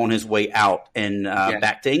media on his way out and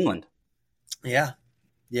back to England. Yeah.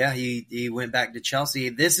 He went back to Chelsea.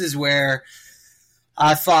 This is where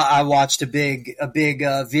I thought I watched a big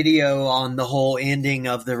video on the whole ending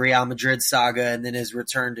of the Real Madrid saga and then his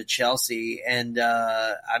return to Chelsea. And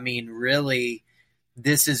I mean, really,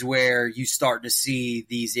 this is where you start to see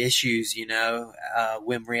these issues,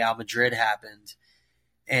 when Real Madrid happened.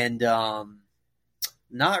 And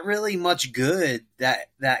not really much good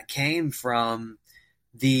that came from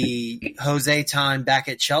the Jose time back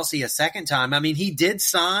at Chelsea a second time. I mean, he did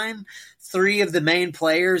sign 3 of the main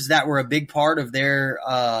players that were a big part of their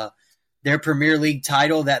Premier League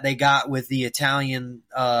title that they got with the Italian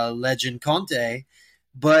legend Conte,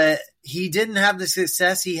 but he didn't have the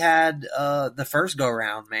success he had the first go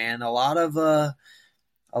round, man. A lot of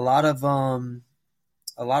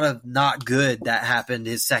not good that happened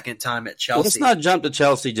his second time at Chelsea. Well, let's not jump to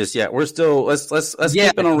Chelsea just yet. We're still let's keep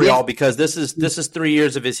it on Real because this is 3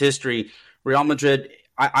 years of his history. Real Madrid.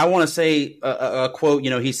 I want to say a quote.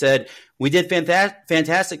 He said, "We did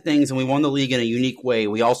fantastic things and we won the league in a unique way.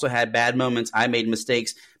 We also had bad moments. I made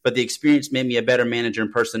mistakes, but the experience made me a better manager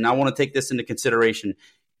in person." Now, I want to take this into consideration.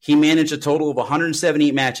 He managed a total of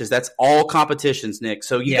 178 matches. That's all competitions, Nick.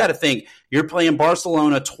 So you got to think, you're playing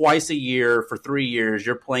Barcelona twice a year for 3 years.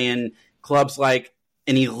 You're playing clubs like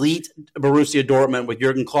an elite Borussia Dortmund with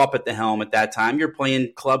Jurgen Klopp at the helm at that time. You're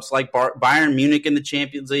playing clubs like Bayern Munich in the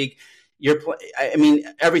Champions League.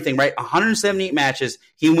 Everything, right? 178 matches.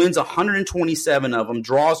 He wins 127 of them,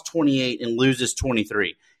 draws 28, and loses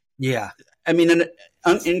 23. Yeah. I mean,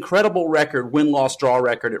 an incredible record, win-loss draw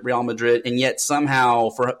record at Real Madrid, and yet somehow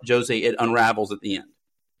for Jose it unravels at the end.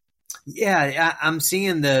 Yeah, I'm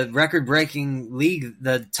seeing the record-breaking league,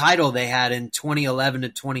 the title they had in 2011 to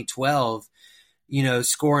 2012,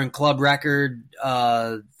 scoring club record,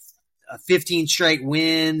 15 straight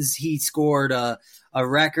wins. He scored a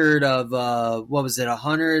record of,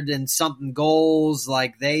 100 and something goals.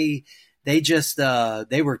 Like they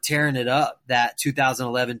were tearing it up that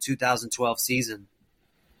 2011-2012 season.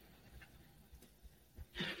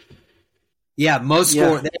 Yeah, most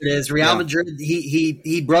score. There it is. Real Madrid.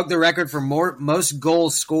 He broke the record for most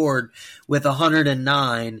goals scored with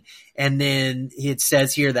 109, and then it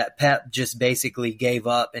says here that Pep just basically gave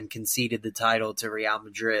up and conceded the title to Real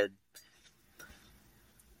Madrid.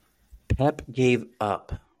 Pep gave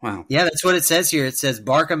up. Wow. Yeah, that's what it says here. It says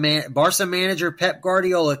Barca manager Pep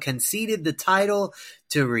Guardiola conceded the title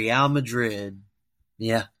to Real Madrid.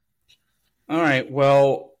 Yeah. All right.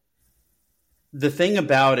 Well, the thing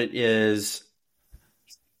about it is,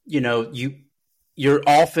 you're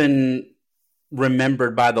often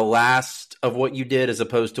remembered by the last of what you did as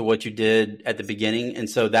opposed to what you did at the beginning. And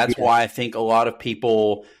so that's why I think a lot of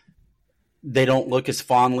people, they don't look as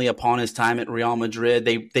fondly upon his time at Real Madrid.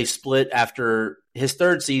 They split after his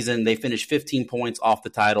third season. They finished 15 points off the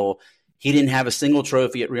title. He didn't have a single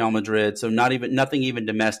trophy at Real Madrid, so nothing even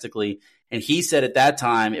domestically. And he said at that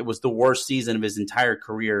time it was the worst season of his entire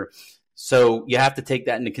career. So you have to take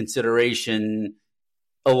that into consideration.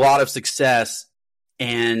 A lot of success,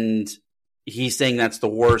 and he's saying that's the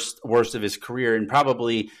worst of his career, and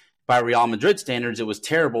probably by Real Madrid standards it was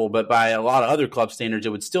terrible, but by a lot of other club standards it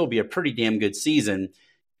would still be a pretty damn good season.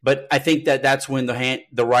 But I think that's when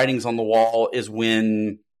the writing's on the wall, is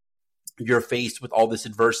when you're faced with all this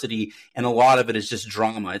adversity, and a lot of it is just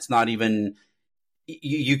drama. It's not even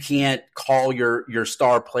you can't call your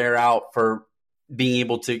star player out for being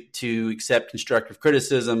able to accept constructive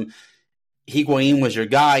criticism. Higuain was your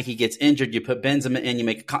guy. He gets injured. You put Benzema in. You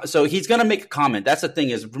make so he's going to make a comment. That's the thing,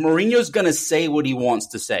 is Mourinho's going to say what he wants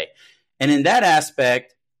to say, and in that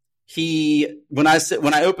aspect, when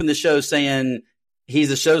I opened the show saying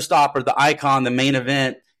he's a showstopper, the icon, the main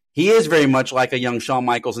event, he is very much like a young Shawn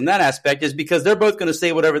Michaels in that aspect, is because they're both going to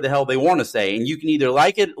say whatever the hell they want to say, and you can either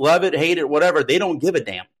like it, love it, hate it, whatever. They don't give a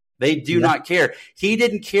damn. They do not care. He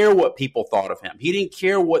didn't care what people thought of him. He didn't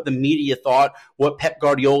care what the media thought, what Pep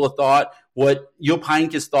Guardiola thought, what Jupp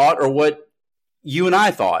Heynckes thought, or what you and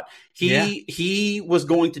I thought. He was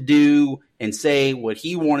going to do and say what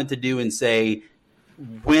he wanted to do and say,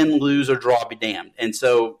 win, lose, or draw, be damned. And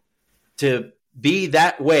so to be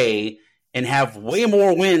that way and have way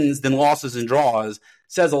more wins than losses and draws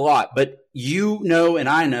says a lot. But you know and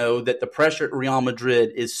I know that the pressure at Real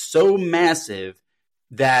Madrid is so massive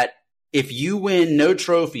that if you win no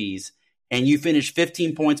trophies and you finish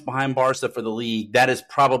 15 points behind Barca for the league, that is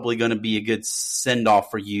probably going to be a good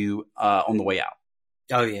send-off for you on the way out.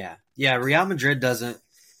 Oh, yeah. Yeah, Real Madrid doesn't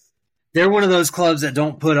 – they're one of those clubs that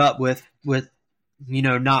don't put up with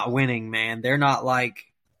not winning, man. They're not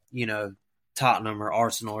like, Tottenham or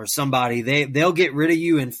Arsenal or somebody. They'll get rid of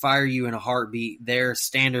you and fire you in a heartbeat. Their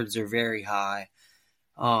standards are very high.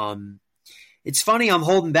 It's funny, I'm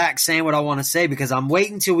holding back saying what I want to say because I'm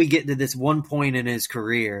waiting till we get to this one point in his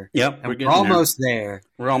career. Yep, we're almost there.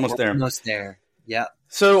 We're almost there. Yep.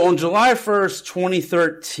 So on July 1st,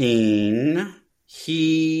 2013,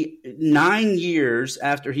 9 years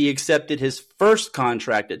after he accepted his first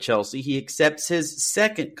contract at Chelsea, he accepts his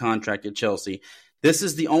second contract at Chelsea. This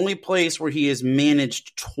is the only place where he has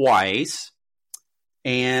managed twice.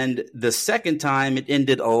 And the second time, it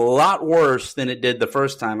ended a lot worse than it did the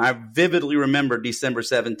first time. I vividly remember December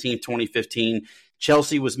 17th, 2015.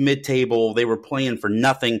 Chelsea was mid-table. They were playing for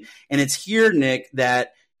nothing. And it's here, Nick,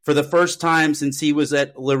 that for the first time since he was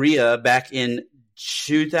at Leiria back in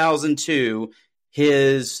 2002,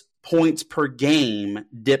 his points per game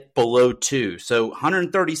dipped below 2. So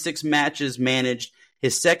 136 matches managed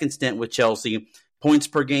his second stint with Chelsea. Points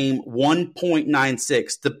per game,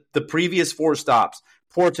 1.96. The previous four stops,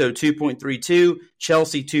 Porto 2.32,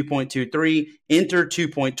 Chelsea 2.23, Inter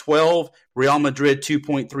 2.12, Real Madrid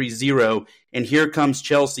 2.30, and here comes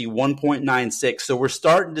Chelsea 1.96. So we're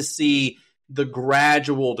starting to see the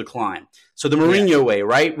gradual decline. So the Mourinho way,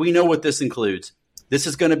 right? We know what this includes. This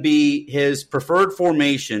is going to be his preferred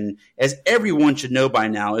formation, as everyone should know by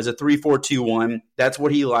now, is a 3-4-2-1. That's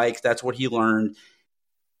what he likes. That's what he learned.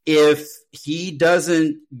 If he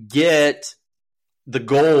doesn't get the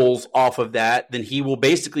goals off of that, then he will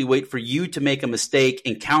basically wait for you to make a mistake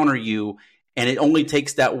and counter you. And it only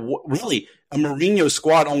takes that really a Mourinho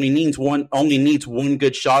squad only needs one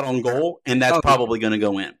good shot on goal, and that's probably going to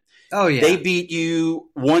go in. Oh yeah, they beat you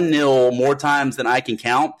 1-0 more times than I can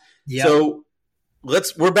count. Yep. So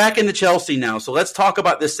we're back into Chelsea now. So let's talk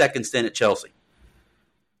about this second stint at Chelsea.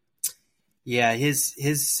 Yeah, his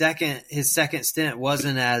second stint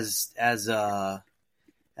wasn't as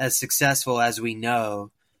successful as we know,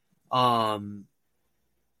 but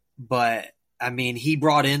I mean, he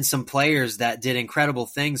brought in some players that did incredible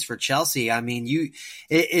things for Chelsea. I mean,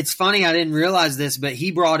 it's funny, I didn't realize this, but he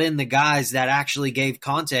brought in the guys that actually gave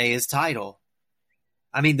Conte his title.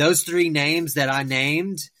 I mean, those three names that I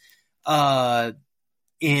named,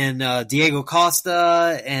 in Diego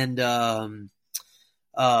Costa and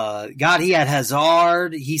he had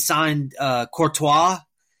Hazard. He signed Courtois.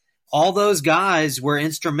 All those guys were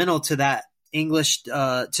instrumental to that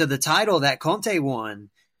to the title that Conte won.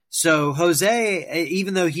 So Jose,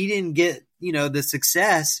 even though he didn't get the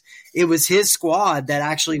success, it was his squad that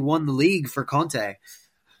actually won the league for Conte.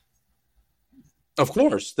 Of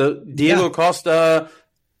course, the Diego Costa,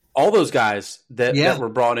 all those guys that were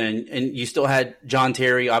brought in, and you still had John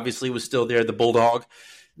Terry. Obviously, was still there, the Bulldog.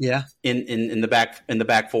 Yeah, in the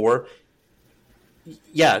back four.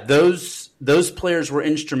 Yeah, those players were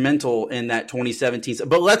instrumental in that 2017.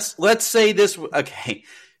 But let's say this. Okay,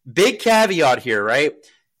 big caveat here, right?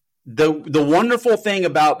 The wonderful thing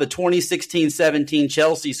about the 2016-17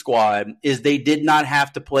 Chelsea squad is they did not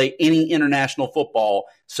have to play any international football.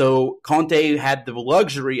 So Conte had the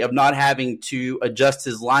luxury of not having to adjust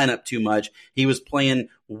his lineup too much. He was playing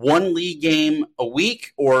one league game a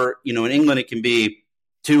week, or, in England it can be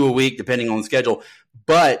 2 a week depending on the schedule.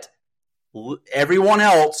 But everyone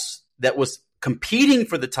else that was competing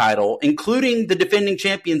for the title, including the defending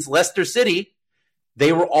champions Leicester City,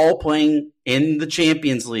 they were all playing in the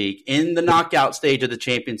Champions League, in the knockout stage of the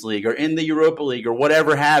Champions League, or in the Europa League, or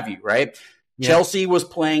whatever have you, right? Yeah. Chelsea was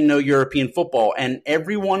playing no European football, and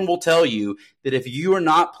everyone will tell you that if you are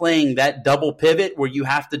not playing that double pivot where you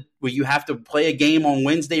have to play a game on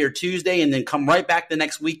Wednesday or Tuesday and then come right back the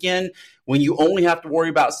next weekend, when you only have to worry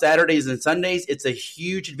about Saturdays and Sundays, it's a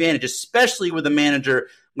huge advantage, especially with a manager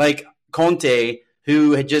like Conte,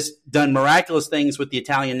 who had just done miraculous things with the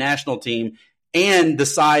Italian national team, and the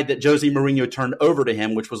side that Jose Mourinho turned over to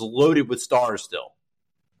him, which was loaded with stars still.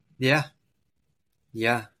 Yeah.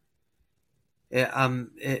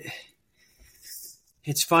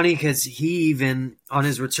 It's funny because he even on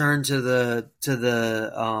his return to the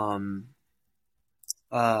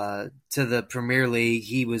Premier League,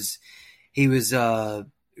 he was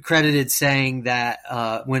credited saying that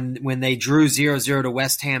when they drew 0-0 to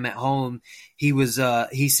West Ham at home,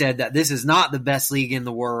 he said that this is not the best league in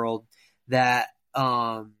the world, that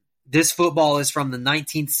this football is from the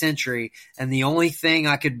 19th century, and the only thing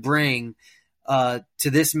I could bring to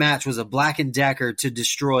this match was a Black & Decker to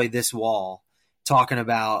destroy this wall, talking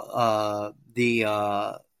about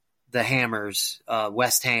the Hammers,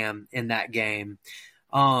 West Ham, in that game.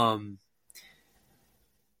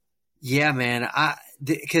 Yeah, man,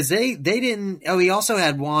 because they didn't. Oh, he also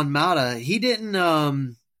had Juan Mata. He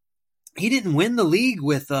didn't win the league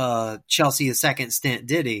with Chelsea a second stint,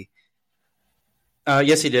 did he?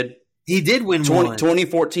 Yes, he did. He did win one.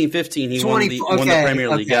 2014-15, he won the Premier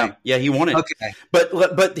League. Okay. Yeah, he won it. Okay.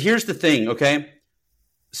 But here's the thing, okay?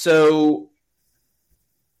 So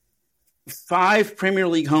 5 Premier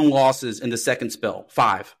League home losses in the second spell.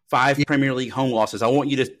 5 Premier League home losses. I want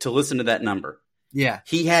you to listen to that number. Yeah.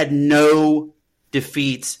 He had no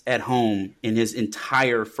defeats at home in his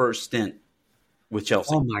entire first stint with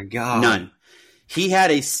Chelsea. Oh, my God. None. He had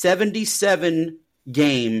a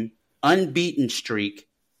 77-game unbeaten streak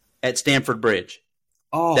at Stamford Bridge.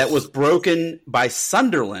 Oh. That was broken by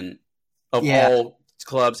Sunderland of all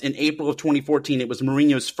clubs in April of 2014. It was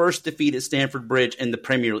Mourinho's first defeat at Stamford Bridge in the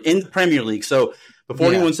Premier League. So before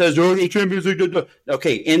anyone says, "Oh, the Champions League,"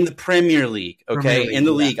 okay, in the Premier League, okay, in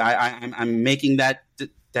the league, I'm making that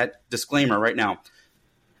disclaimer right now.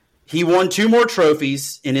 He won 2 more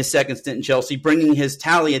trophies in his second stint in Chelsea, bringing his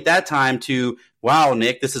tally at that time to, wow,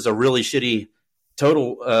 Nick, this is a really shitty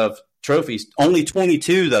total of trophies. Only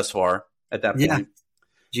 22 thus far at that point. Yeah.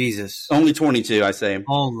 Jesus. Only 22, I say.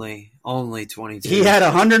 Only 22. He had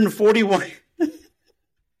 141.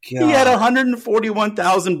 He had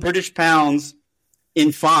 141,000 British pounds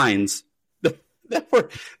in fines that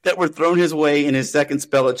were thrown his way in his second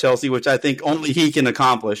spell at Chelsea, which I think only he can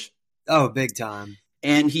accomplish. Oh, big time.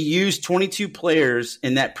 And he used 22 players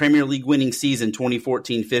in that Premier League winning season,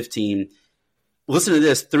 2014-15. Listen to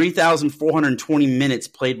this, 3,420 minutes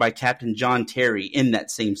played by Captain John Terry in that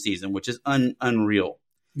same season, which is unreal.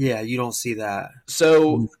 Yeah, you don't see that.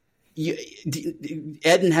 So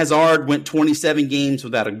Eden Hazard went 27 games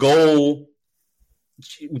without a goal.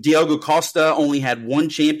 Diogo Costa only had 1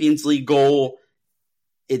 Champions League goal.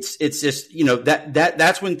 It's just,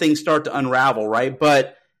 that's when things start to unravel, right?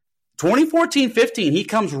 But 2014-15, he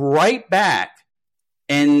comes right back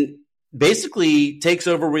and basically takes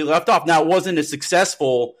over where he left off. Now, it wasn't as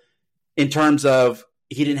successful in terms of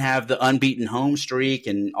he didn't have the unbeaten home streak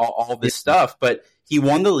and all this stuff, but he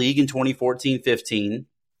won the league in 2014-15.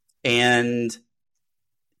 And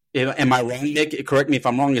am I wrong, Nick? Correct me if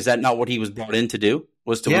I'm wrong. Is that not what he was brought in to do,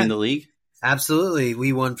 was to win the league? Absolutely.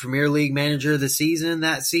 We won Premier League Manager of the Season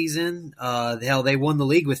that season. Hell, they won the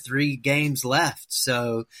league with 3 games left.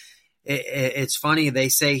 So it's funny. They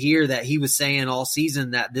say here that he was saying all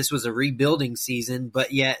season that this was a rebuilding season,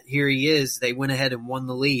 but yet here he is. They went ahead and won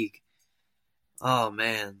the league. Oh,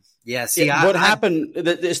 man. Yeah, see, what happened?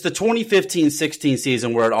 It's the 2015-16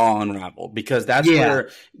 season where it all unraveled, because that's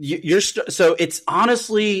where you're. So it's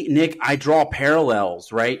honestly, Nick, I draw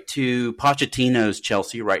parallels right to Pochettino's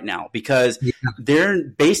Chelsea right now, because they're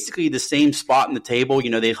basically the same spot in the table.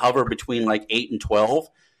 They hover between like 8 and 12.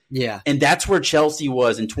 Yeah, and that's where Chelsea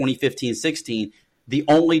was in 2015-16. The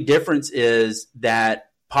only difference is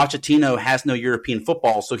that Pochettino has no European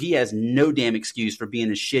football, so he has no damn excuse for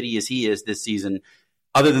being as shitty as he is this season.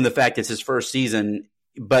 Other than the fact it's his first season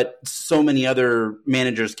but so many other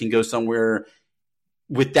managers can go somewhere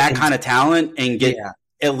with that kind of talent and get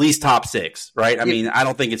at least top 6, right? I mean, I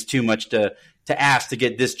don't think it's too much to ask to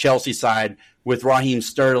get this Chelsea side with Raheem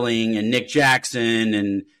Sterling and Nick Jackson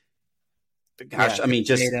and I mean,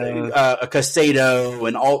 just a Casado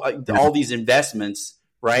and all these investments,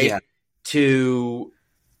 right? Yeah. To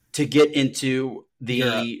get into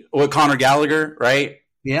Conor Gallagher, right?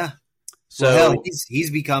 Yeah. So hell,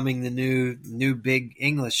 he's becoming the new big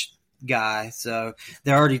English guy. So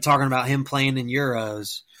they're already talking about him playing in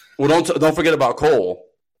Euros. Well, don't forget about Cole.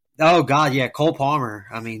 Oh God, yeah, Cole Palmer.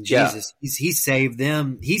 I mean, Jesus, he's saved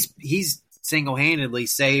them. He's single-handedly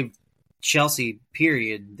saved Chelsea.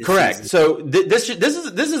 Period. Correct. Season. So this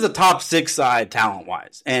is a top 6 side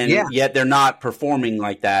talent-wise, and yet they're not performing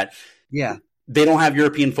like that. Yeah, they don't have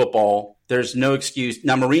European football. There's no excuse.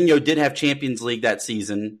 Now, Mourinho did have Champions League that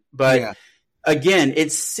season, but again,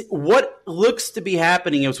 it's what looks to be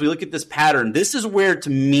happening as we look at this pattern. This is where, to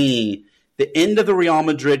me, the end of the Real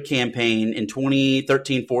Madrid campaign in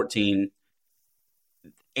 2013-14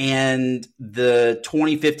 and the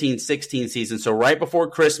 2015-16 season, so right before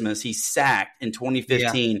Christmas, he's sacked in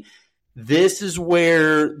 2015. Yeah. This is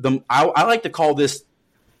where I like to call this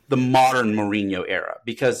the modern Mourinho era,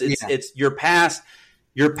 because it's your past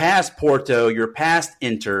Porto, your past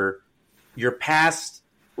Inter, your past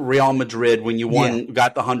Real Madrid when you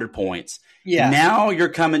got the 100 points. Yeah. Now you're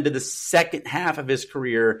coming to the second half of his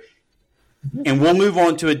career, and we'll move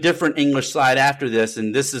on to a different English side after this,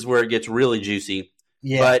 and this is where it gets really juicy.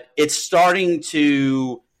 Yeah. But it's starting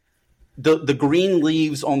to the green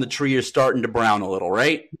leaves on the tree are starting to brown a little,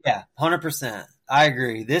 right? Yeah, 100%. I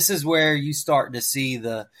agree. This is where you start to see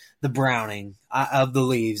the browning of the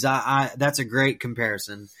leaves. That's a great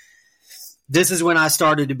comparison. This is when I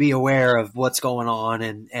started to be aware of what's going on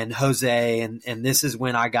and Jose, and this is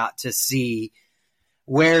when I got to see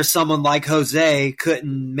where someone like Jose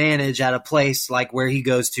couldn't manage at a place like where he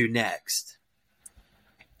goes to next.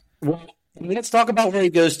 Well, let's talk about where he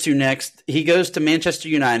goes to next. He goes to Manchester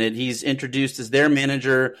United. He's introduced as their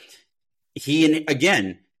manager. He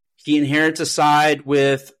inherits a side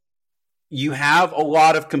with you have a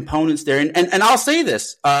lot of components there. And I'll say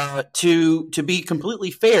this, to be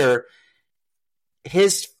completely fair,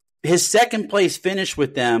 his second place finish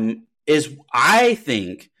with them is, I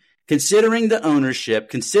think, considering the ownership,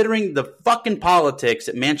 considering the fucking politics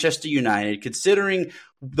at Manchester United, considering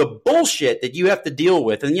the bullshit that you have to deal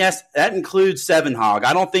with. And yes, that includes Seven Hog.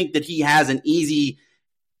 I don't think that he has an easy,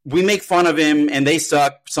 we make fun of him and they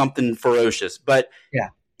suck, something ferocious, but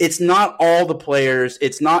it's not all the players.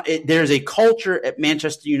 There's a culture at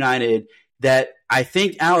Manchester United that I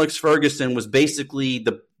think Alex Ferguson was basically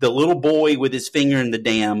the little boy with his finger in the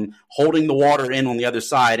dam, holding the water in on the other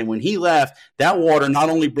side. And when he left, that water not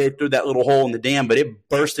only broke through that little hole in the dam, but it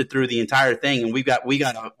bursted through the entire thing. And we got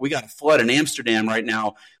a flood in Amsterdam right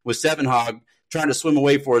now with Seven Hog trying to swim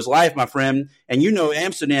away for his life, my friend. And you know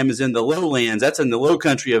Amsterdam is in the lowlands. That's in the low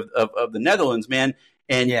country of the Netherlands, man.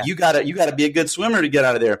 And you gotta be a good swimmer to get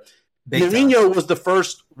out of there. Mourinho was the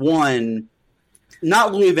first one.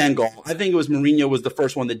 Not Louis van Gaal. I think it was Mourinho was the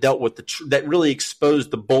first one that dealt with that really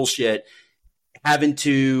exposed the bullshit, having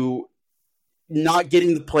to not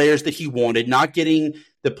getting the players that he wanted, not getting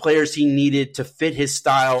the players he needed to fit his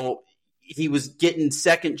style. He was getting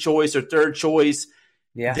second choice or third choice,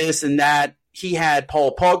 this and that. He had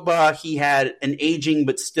Paul Pogba. He had an aging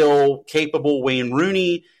but still capable Wayne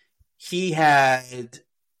Rooney. He had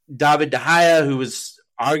David De Gea, who was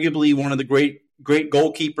arguably one of the great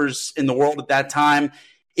goalkeepers in the world at that time.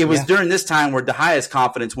 It was during this time where De Gea's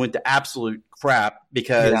confidence went to absolute crap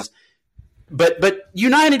because but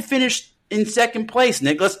United finished in second place,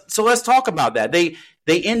 Nick. Let's talk about that. They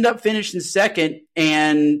end up finishing second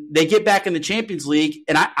and they get back in the Champions League,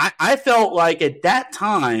 and I felt like at that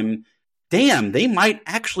time, damn, they might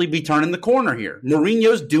actually be turning the corner here.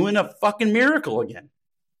 Mourinho's doing a fucking miracle again.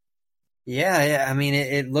 Yeah. I mean,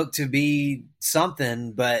 it looked to be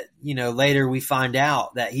something, but later we find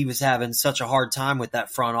out that he was having such a hard time with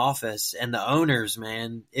that front office and the owners.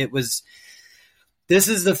 Man, this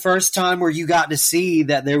is the first time where you got to see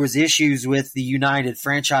that there was issues with the United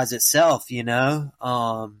franchise itself.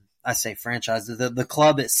 I say franchise, the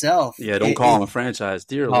club itself. Yeah, don't call him a franchise,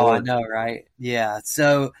 dear Lord. Oh, I know, right? Yeah.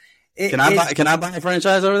 So can I buy a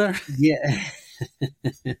franchise over there? Yeah.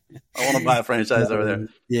 I want to buy a franchise over there.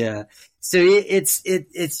 Yeah. So it's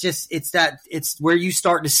where you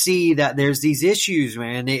start to see that there's these issues,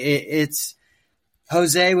 man. It's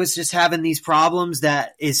Jose was just having these problems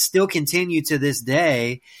that is still continue to this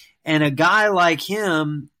day. And a guy like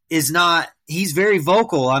him is not – he's very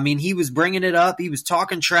vocal. I mean, he was bringing it up. He was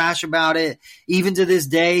talking trash about it. Even to this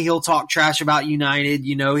day, he'll talk trash about United.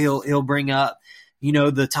 You know, he'll bring up, you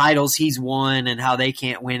know, the titles he's won and how they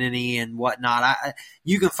can't win any and whatnot.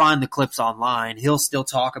 You can find the clips online. He'll still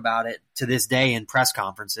talk about it to this day in press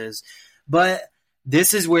conferences. But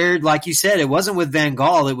this is where, like you said, it wasn't with Van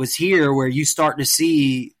Gaal. It was here where you start to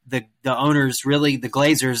see the owners really, the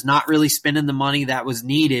Glazers, not really spending the money that was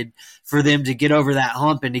needed for them to get over that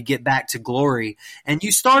hump and to get back to glory. And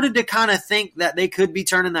you started to kind of think that they could be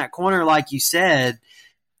turning that corner, like you said.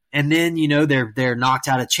 And then, you know, they're knocked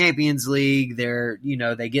out of Champions League.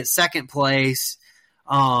 They get second place.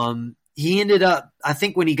 He ended up, I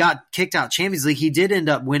think when he got kicked out Champions League, he did end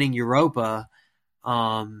up winning Europa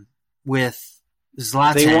with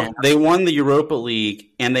Zlatan. They won the Europa League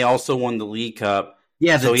and they also won the League Cup.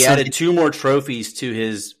 Yeah, so he added 2 more trophies to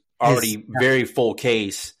his already very full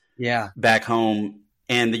case. Yeah, back home,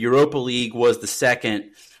 and the Europa League was the second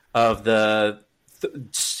of the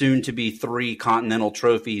soon to be 3 continental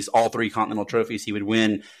trophies. All 3 continental trophies he would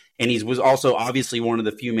win, and he was also obviously one of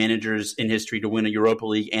the few managers in history to win a Europa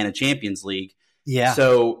League and a Champions League. Yeah,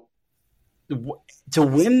 so to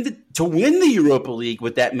win the Europa League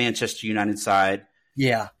with that Manchester United side,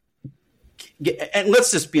 yeah. And let's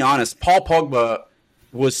just be honest, Paul Pogba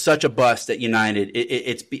was such a bust at United.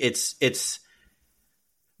 It's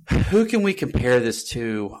who can we compare this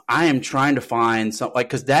to? I am trying to find something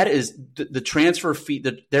because that is the transfer fee.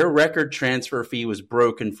 Their record transfer fee was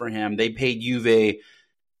broken for him. They paid Juve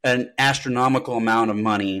an astronomical amount of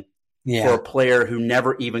money for a player who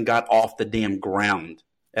never even got off the damn ground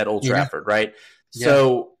at Old Trafford, right? Yeah.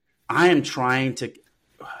 So I am trying to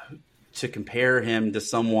compare him to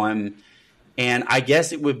someone, and I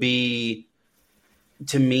guess it would be,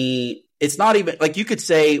 to me, it's not even like you could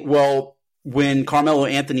say, well, when Carmelo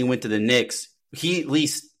Anthony went to the Knicks, he at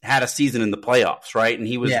least had a season in the playoffs, right? And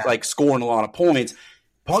he was like scoring a lot of points.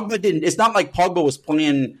 Pogba didn't. It's not like Pogba was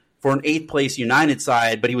playing for an 8th place United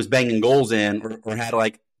side, but he was banging goals in or had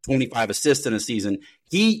like 25 assists in a season.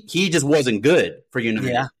 He just wasn't good for United.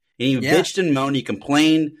 Yeah. And he bitched and moaned. He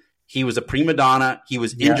complained. He was a prima donna. He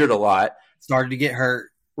was injured a lot. Started to get hurt.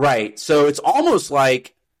 Right. So it's almost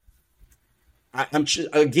like I'm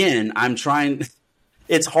trying.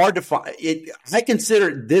 It's hard to find it. I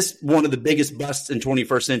consider this one of the biggest busts in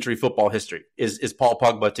 21st century football history is Paul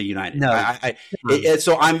Pogba to United. No.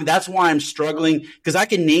 That's why I'm struggling, because I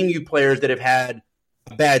can name you players that have had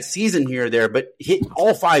a bad season here or there, but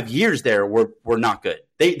all 5 years there were not good.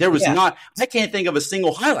 There was not. I can't think of a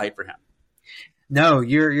single highlight for him. No,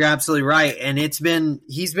 you're absolutely right, and he's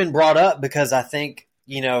been brought up because I think,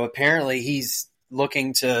 you know, apparently he's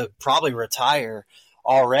looking to probably retire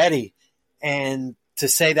already, and to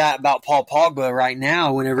say that about Paul Pogba right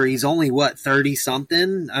now, whenever he's only 30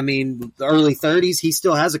 something, I mean, the early 30s, he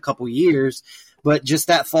still has a couple years, but just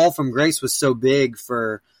that fall from grace was so big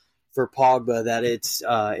for Pogba that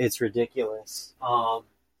it's ridiculous.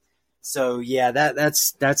 So yeah,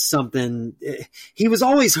 that's something. He was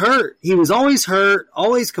always hurt.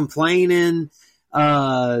 Always complaining.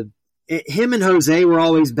 Him and Jose were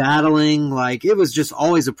always battling. Like, it was just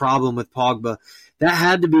always a problem with Pogba. That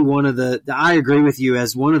had to be one of I agree with you,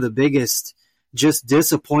 as one of the biggest just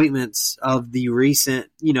disappointments of the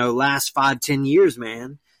recent, last 5-10 years,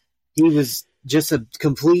 man. He was just a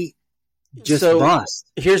complete bust.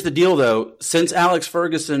 Here's the deal, though. Since Alex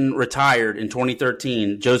Ferguson retired in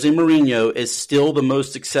 2013, Jose Mourinho is still the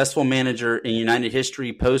most successful manager in United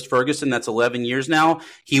history post-Ferguson. That's 11 years now.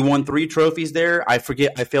 He won 3 trophies there. I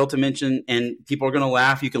failed to mention, and people are going to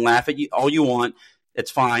laugh. You can laugh at all you want.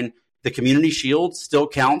 It's fine. The Community Shield still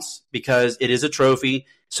counts because it is a trophy.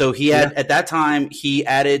 So he had, at that time, he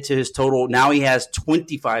added to his total. Now he has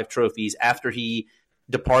 25 trophies after he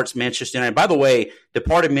departs Manchester United. By the way,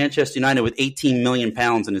 departed Manchester United with 18 million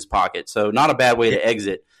pounds in his pocket. So not a bad way to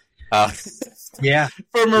exit. For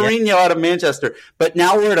Mourinho out of Manchester. But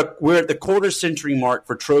now we're at the quarter century mark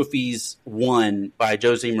for trophies won by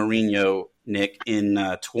Jose Mourinho, Nick, in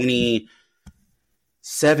 2017.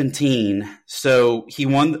 So he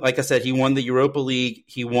won, like I said, he won the Europa League,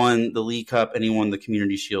 he won the League Cup, and he won the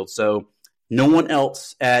Community Shield. So no one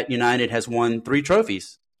else at United has won 3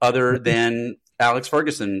 trophies other than Alex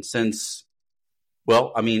Ferguson since,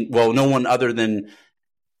 no one other than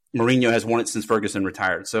Mourinho has won it since Ferguson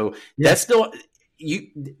retired. So that's still, you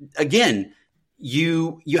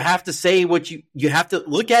have to say what you have to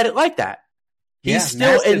look at it like that. He's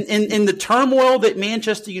still in the turmoil that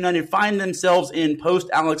Manchester United find themselves in post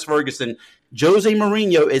Alex Ferguson. Jose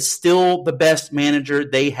Mourinho is still the best manager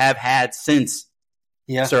they have had since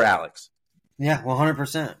Sir Alex. Yeah,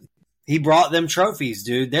 100%. He brought them trophies,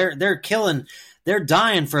 dude. They're killing. They're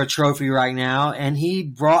dying for a trophy right now, and he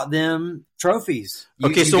brought them trophies.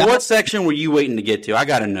 What section were you waiting to get to? I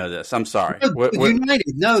got to know this. I'm sorry.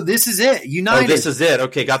 United. No, this is it. United. Oh, this is it.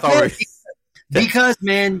 Okay, I thought because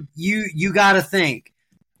man, you got to think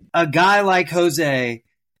a guy like Jose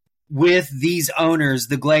with these owners,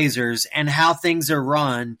 the Glazers, and how things are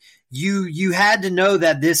run. You had to know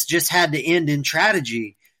that this just had to end in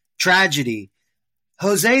tragedy.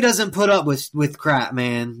 Jose doesn't put up with crap,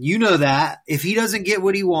 man. You know that. If he doesn't get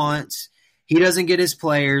what he wants, he doesn't get his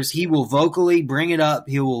players, he will vocally bring it up.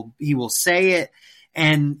 He will say it.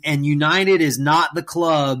 And United is not the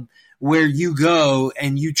club where you go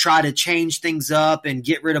and you try to change things up and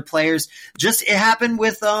get rid of players. Just it happened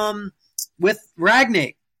with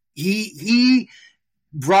Ragnick. He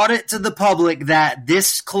brought it to the public that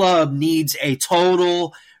this club needs a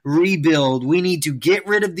total rebuild. We need to get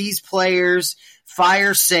rid of these players,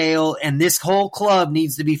 fire sale, and this whole club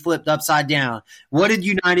needs to be flipped upside down. What did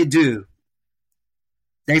United do?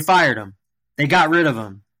 They fired him. They got rid of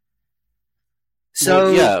him.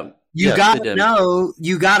 So you gotta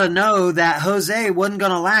know that Jose wasn't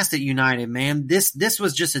gonna last at United, man. This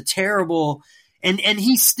was just a terrible, and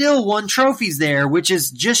he still won trophies there, which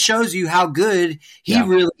just shows you how good he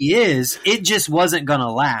really is. It just wasn't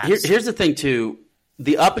gonna last. Here's the thing too.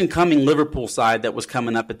 The up-and-coming Liverpool side that was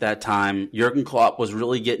coming up at that time, Jurgen Klopp was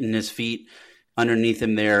really getting his feet underneath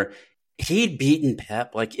him there. He'd beaten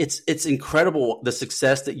Pep. Like it's incredible the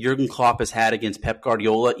success that Jurgen Klopp has had against Pep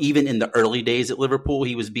Guardiola. Even in the early days at Liverpool,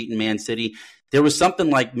 he was beating Man City. There was something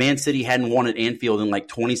like Man City hadn't won at Anfield in like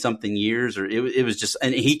 20-something years, or it was just –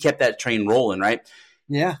 and he kept that train rolling, right?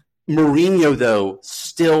 Yeah. Mourinho, though,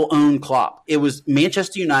 still owned Klopp. It was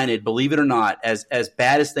Manchester United, believe it or not, as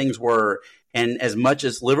bad as things were – and as much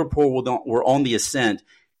as Liverpool were on the ascent,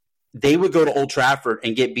 they would go to Old Trafford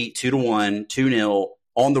and get beat 2-1, 2-0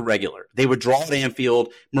 on the regular. They would draw at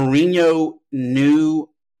Anfield. Mourinho knew,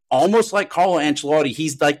 almost like Carlo Ancelotti,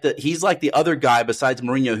 he's like the other guy besides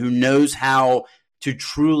Mourinho who knows how to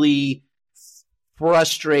truly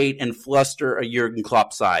frustrate and fluster a Jurgen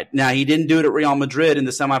Klopp side. Now, he didn't do it at Real Madrid in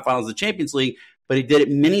the semifinals of the Champions League, but he did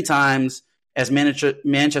it many times as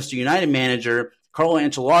Manchester United manager. Carlo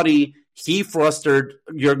Ancelotti, he flustered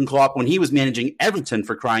Jurgen Klopp when he was managing Everton,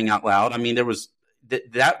 for crying out loud. I mean, there was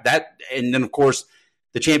that, and then of course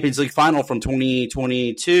the Champions League final from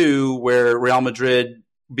 2022, where Real Madrid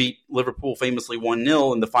beat Liverpool famously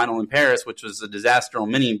 1-0 in the final in Paris, which was a disaster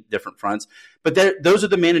on many different fronts. But those are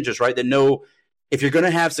the managers, right, that know if you're going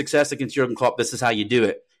to have success against Jurgen Klopp, this is how you do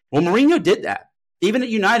it. Well, Mourinho did that. Even at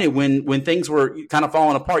United, when things were kind of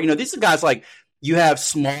falling apart, these are guys like, you have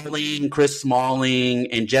Smalling, Chris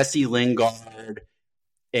Smalling, and Jesse Lingard,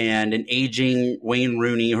 and an aging Wayne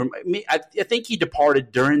Rooney. I think he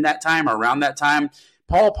departed during that time, or around that time.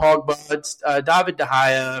 Paul Pogba, David De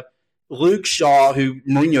Gea, Luke Shaw, who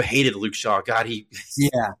Mourinho hated Luke Shaw. God, he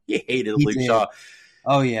hated Luke Shaw.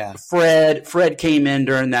 Oh, yeah. Fred came in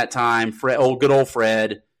during that time. Good old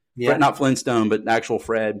Fred. Yeah. Fred, not Flintstone, but actual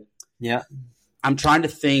Fred. Yeah. I'm trying to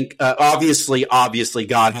think. Obviously,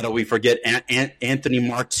 God, how do we forget Anthony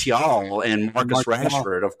Martial and Marcus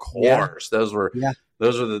Rashford? Of course, yeah.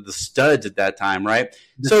 Those were the studs at that time, right?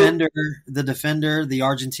 The defender, the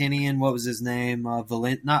Argentinian. What was his name?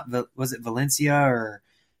 Was it Valencia or?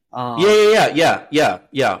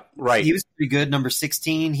 Yeah. Right. He was pretty good. Number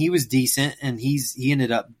 16. He was decent, and he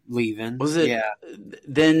ended up leaving. Was it? Yeah.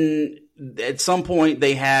 Then at some point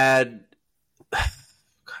they had.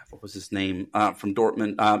 What was his name from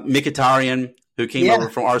Dortmund? Mkhitaryan, who came over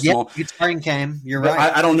from Arsenal. Yeah, Mkhitaryan came. You're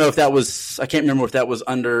right. I don't know if that was – I can't remember if that was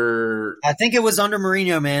under – I think it was under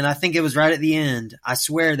Mourinho, man. I think it was right at the end. I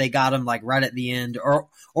swear they got him like right at the end. Or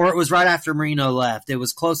it was right after Mourinho left. It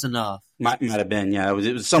was close enough. Might have been, yeah.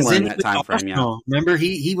 It was somewhere in that time frame, yeah. Remember,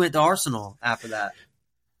 he went to Arsenal after that.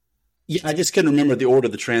 Yeah, I just couldn't remember the order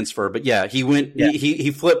of the transfer, but yeah, he went. Yeah.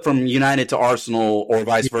 He flipped from United to Arsenal, or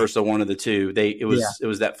vice versa, one of the two. It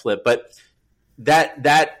was that flip. But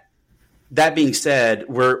that being said,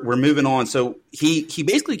 we're moving on. So he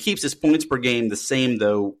basically keeps his points per game the same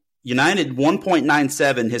though. United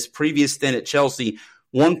 1.97, his previous stint at Chelsea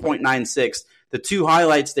 1.96. The two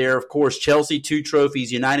highlights there, of course, Chelsea 2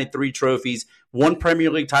 trophies, United 3 trophies, 1 Premier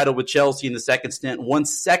League title with Chelsea in the second stint, 1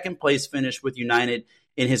 second place finish with United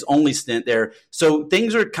in his only stint there. So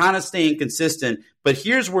things are kind of staying consistent, but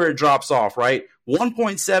here's where it drops off, right?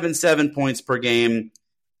 1.77 points per game,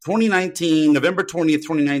 2019, November 20th,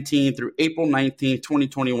 2019 through April 19th,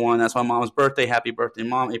 2021. That's my mom's birthday. Happy birthday,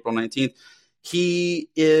 Mom, April 19th.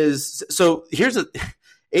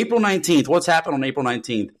 April 19th. What's happened on April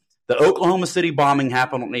 19th? The Oklahoma City bombing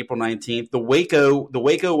happened on April 19th. The Waco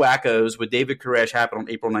Wackos with David Koresh happened on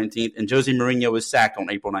April 19th, and Jose Mourinho was sacked on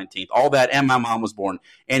April 19th. All that, and my mom was born.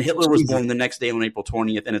 And Hitler was born the next day on April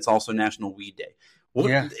 20th, and it's also National Weed Day.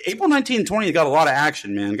 Well, April 19th and 20th got a lot of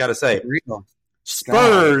action, man, got to say.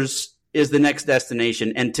 Spurs is the next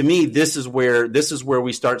destination, and to me, this is where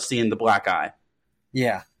we start seeing the black eye.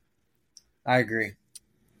 Yeah, I agree.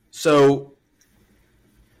 So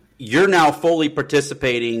you're now fully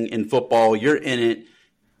participating in football. You're in it.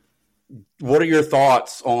 What are your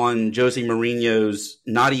thoughts on Jose Mourinho's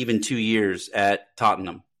not even 2 years at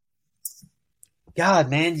Tottenham?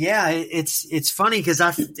 God, man, yeah, it's funny because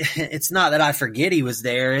it's not that I forget he was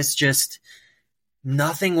there. It's just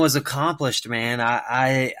nothing was accomplished, man.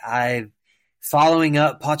 I following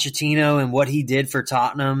up Pochettino and what he did for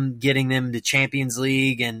Tottenham, getting them to Champions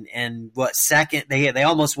League and what second they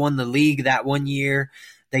almost won the league that one year.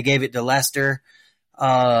 They gave it to Leicester.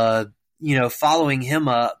 Following him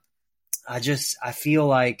up, I feel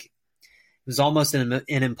like it was almost an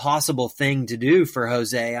impossible thing to do for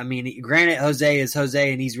Jose. I mean, granted, Jose is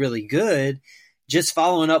Jose and he's really good. Just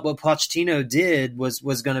following up what Pochettino did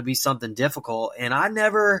was going to be something difficult. And I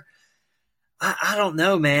don't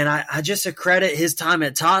know, man. I just accredit his time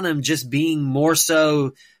at Tottenham just being more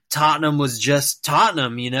so Tottenham was just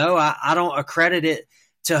Tottenham, I don't accredit it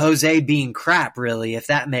to Jose being crap, really, if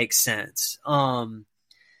that makes sense.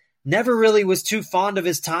 Never really was too fond of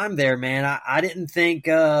his time there, man. I didn't think,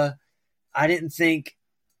 I couldn't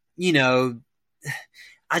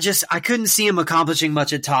see him accomplishing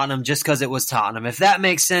much at Tottenham just because it was Tottenham. If that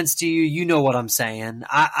makes sense to you, you know what I'm saying.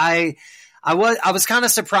 I was kind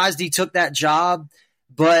of surprised he took that job,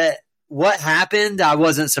 but what happened, I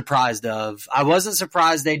wasn't surprised of. I wasn't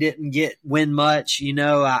surprised they didn't win much.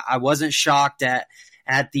 I wasn't shocked at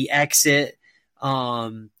the exit.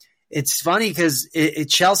 It's funny because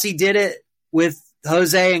Chelsea did it with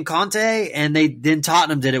Jose and Conte, and then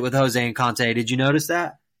Tottenham did it with Jose and Conte. Did you notice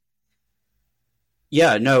that?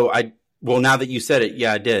 Yeah, no, now that you said it,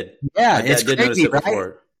 yeah, I did. Yeah, I did notice it before.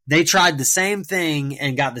 Right? They tried the same thing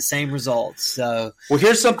and got the same results. So, well,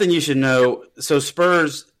 here's something you should know. So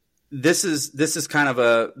Spurs, this is kind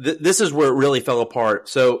of this is where it really fell apart.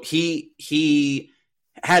 So he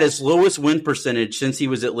had his lowest win percentage since he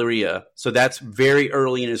was at Leiria. So that's very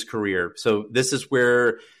early in his career. So this is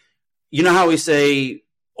where, you know how we say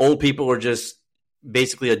old people are just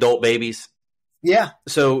basically adult babies? Yeah.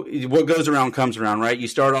 So what goes around comes around, right? You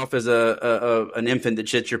start off as an infant that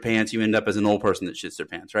shits your pants. You end up as an old person that shits their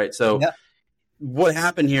pants, right? So what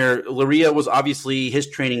happened here, Leiria was obviously his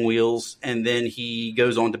training wheels, and then he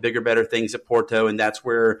goes on to bigger, better things at Porto, and that's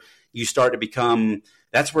where you start to become –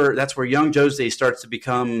 that's where young Jose starts to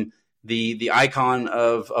become the icon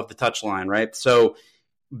of the touchline, right? So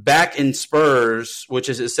back in Spurs, which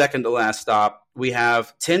is his second to last stop, we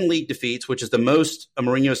have 10 league defeats, which is the most a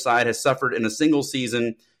Mourinho side has suffered in a single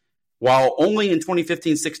season, while only in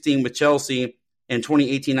 2015-16 with Chelsea and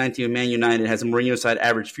 2018-19 with Man United has a Mourinho side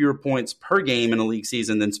averaged fewer points per game in a league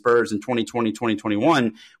season than Spurs in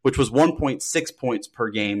 2020-2021, which was 1.6 points per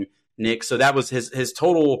game, Nick. So that was his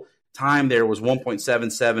total time there was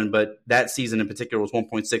 1.77, but that season in particular was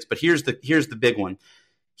 1.6. But here's the big one.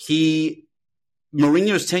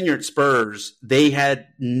 Mourinho's tenure at Spurs, they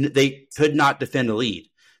could not defend a lead.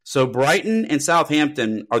 So Brighton and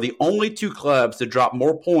Southampton are the only two clubs to drop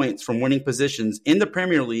more points from winning positions in the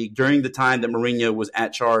Premier League during the time that Mourinho was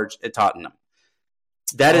at charge at Tottenham.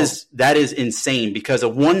 That is insane, because a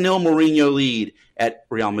 1-0 Mourinho lead at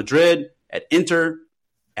Real Madrid, at Inter,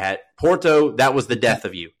 at Porto, that was the death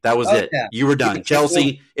of you. That was it. Yeah. You were done.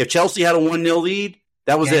 Chelsea, if Chelsea had a 1-0 lead,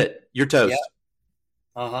 that was it. You're toast.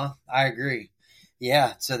 I agree.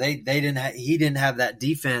 Yeah, so he didn't have that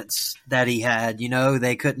defense that he had.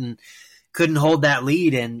 They couldn't hold that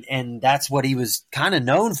lead, and that's what he was kind of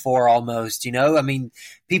known for almost. I mean,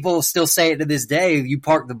 people still say it to this day. You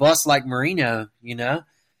park the bus like Mourinho.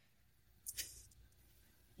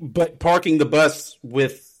 But parking the bus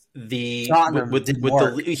with he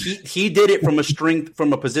did it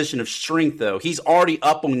from a position of strength, though. He's already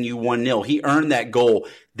up on you 1-0. He earned that goal.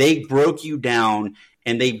 They broke you down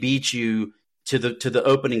and they beat you to the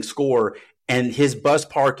opening score, and his bus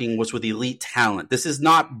parking was with elite talent. This is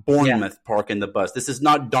not Bournemouth parking the bus. This is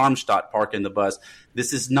not Darmstadt parking the bus.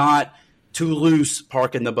 This is not Toulouse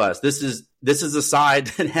parking the bus. This is a side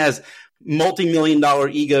that has multi-million-dollar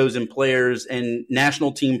egos and players and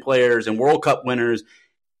national team players and World Cup winners.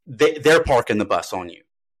 They're parking the bus on you.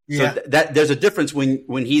 Yeah. So that there's a difference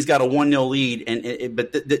when he's got a 1-0 lead,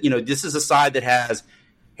 but this is a side that has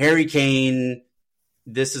Harry Kane.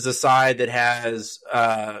 This is a side that has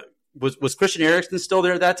was Christian Eriksen still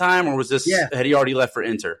there at that time, or was this had he already left for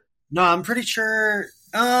Inter? No, I'm pretty sure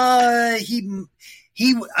he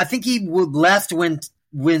I think he left when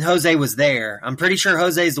Jose was there. I'm pretty sure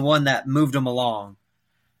Jose is the one that moved him along.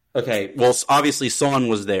 Okay, well, obviously Son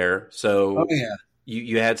was there, so yeah,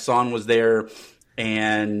 you had Son was there,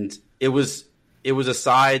 and it was a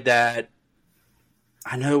side that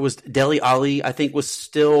I know it was Dele Alli, I think, was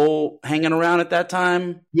still hanging around at that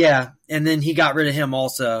time. Yeah, and then he got rid of him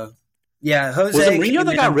also. Yeah, Jose. Was it Mourinho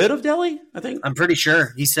that got rid of Dele? I think. I'm pretty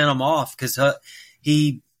sure he sent him off because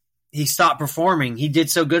he stopped performing. He did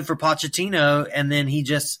so good for Pochettino, and then he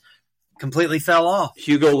just completely fell off.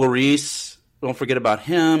 Hugo Lloris. Don't forget about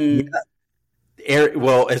him. Yeah. Eric,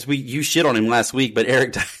 well, you shit on him last week, but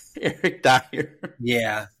Eric Dyer.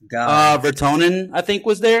 Yeah, God. Vertonghen, I think,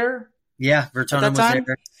 was there. Yeah, Vertonghen was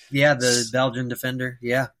there. Yeah, the Belgian defender.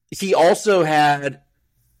 Yeah. He also had.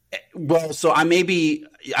 Well, so I may be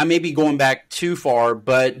going back too far,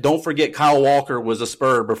 but don't forget Kyle Walker was a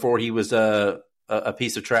Spur before he was a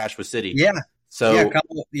piece of trash with City. Yeah. So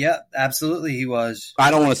yeah, absolutely, he was. I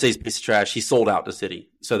don't want to say he's a piece of trash. He sold out to City,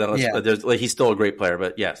 so that he's still a great player.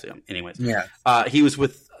 But yes, anyways, he was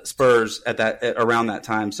with Spurs around that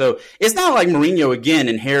time. So it's not like Mourinho again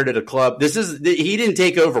inherited a club. He didn't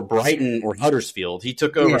take over Brighton or Huddersfield. He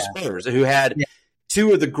took over Spurs, who had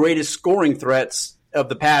two of the greatest scoring threats of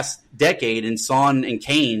the past decade in Son and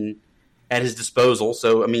Kane at his disposal.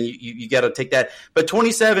 So I mean, you got to take that. But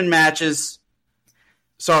 27 matches.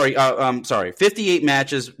 58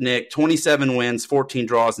 matches, Nick, 27 wins, 14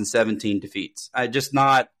 draws, and 17 defeats.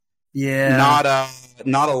 Not a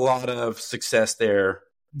lot of success there.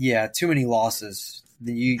 Yeah, too many losses.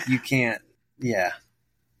 You can't. Yeah.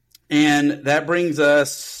 And that brings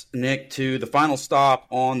us, Nick, to the final stop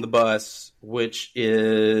on the bus, which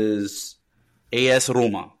is AS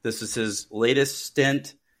Roma. This is his latest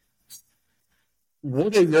stint.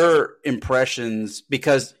 What are your impressions?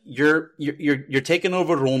 Because you're taking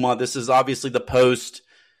over Roma. This is obviously the post.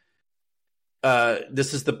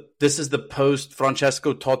 This is the post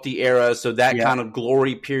Francesco Totti era. So that kind of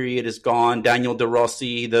glory period is gone. Daniel De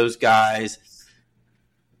Rossi, those guys.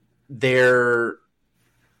 There's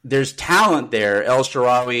talent there. El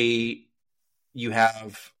Shaarawy. You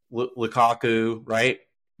have Lukaku, right?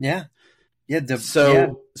 Yeah.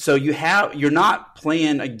 So you're not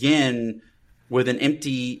playing again with an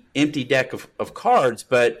empty deck of cards,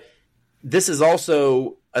 but this is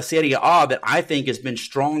also a Serie A that I think has been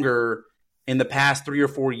stronger in the past 3 or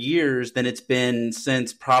 4 years than it's been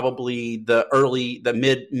since probably the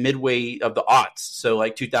midway of the aughts. So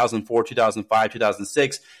like 2004, 2005,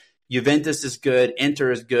 2006, Juventus is good,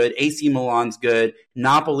 Inter is good, AC Milan's good,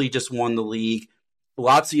 Napoli just won the league,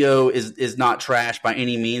 Lazio is not trash by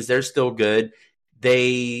any means, they're still good.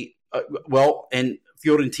 And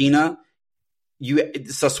Fiorentina.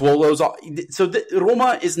 Sassuolo's so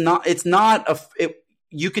Roma is not. It's not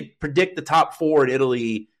you could predict the top four in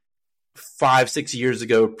Italy 5-6 years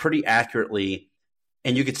ago pretty accurately,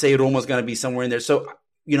 and you could say Roma's going to be somewhere in there. So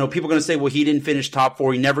people are going to say, well, he didn't finish top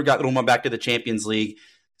four. He never got Roma back to the Champions League.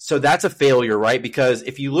 So that's a failure, right? Because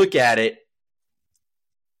if you look at it,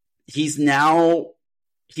 he's now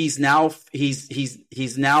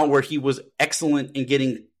where he was excellent in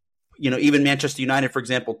getting. Even Manchester United, for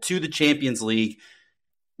example, to the Champions League.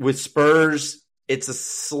 With Spurs, it's a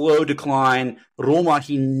slow decline. Roma,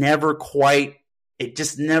 he never quite.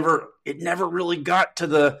 It never really got to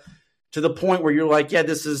the point where you're like, yeah,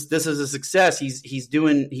 this is a success. He's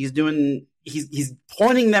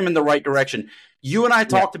pointing them in the right direction. You and I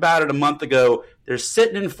talked about it a month ago. They're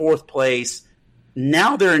sitting in 4th place.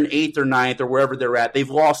 Now they're in 8th or 9th or wherever they're at. They've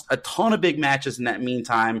lost a ton of big matches in that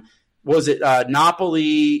meantime. Was it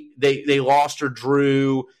Napoli? They lost or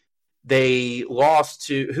drew. They lost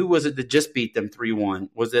to who was it that just beat them 3-1?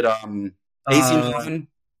 Was it AC Milan?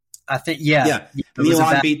 I think yeah.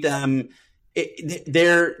 Milan beat them. They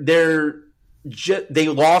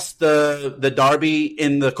lost the derby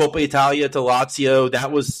in the Coppa Italia to Lazio.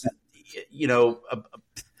 That was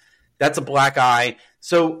that's a black eye.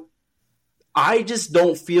 So I just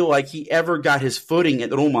don't feel like he ever got his footing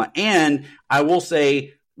at Roma. And I will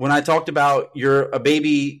say, when I talked about you're a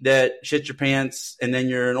baby that shits your pants and then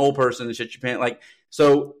you're an old person that shits your pants,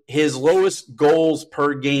 so his lowest goals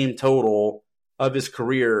per game total of his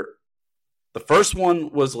career, the first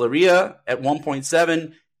one was Leiria at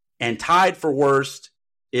 1.7, and tied for worst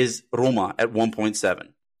is Roma at 1.7.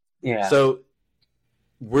 Yeah. So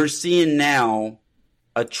we're seeing now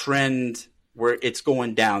a trend where it's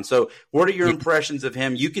going down. So what are your impressions of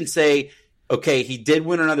him? You can say, okay, he did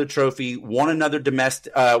win another trophy, won another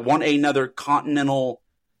continental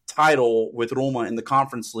title with Roma in the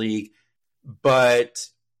Conference League, but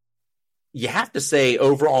you have to say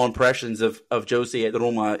overall impressions of Jose at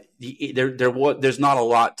Roma, there's not a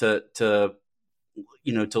lot to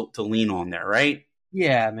lean on there, right?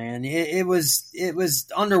 Yeah, man, it was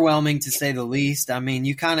underwhelming to say the least. I mean,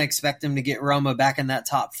 you kind of expect them to get Roma back in that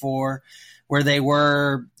top four where they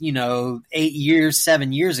were,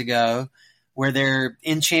 7 years ago, where they're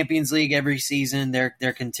in Champions League every season.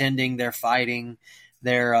 They're contending, they're fighting,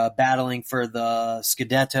 they're battling for the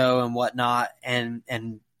Scudetto and whatnot, and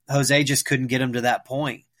Jose just couldn't get them to that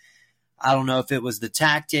point. I don't know if it was the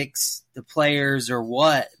tactics, the players, or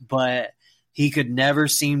what, but he could never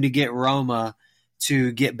seem to get Roma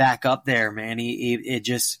to get back up there, man.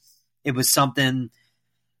 It was something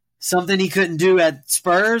he couldn't do at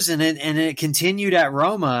Spurs, and it continued at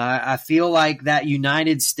Roma. I feel like that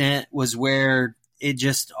United stint was where it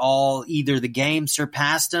just all either the game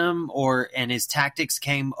surpassed him and his tactics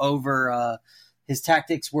came over. His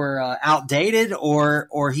tactics were outdated,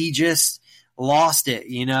 or he just lost it.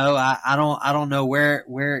 I don't know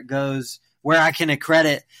where it goes, where I can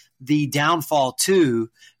accredit the downfall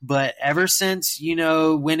to, but ever since,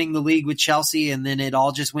 winning the league with Chelsea, and then it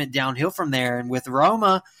all just went downhill from there. And with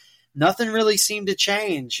Roma, nothing really seemed to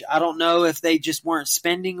change. I don't know if they just weren't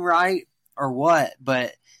spending right or what,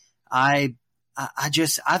 but I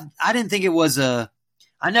didn't think it was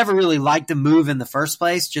I never really liked the move in the first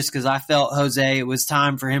place, just because I felt it was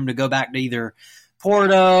time for him to go back to either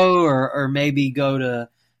Porto or maybe go to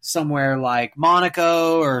somewhere like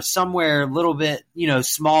Monaco or somewhere a little bit,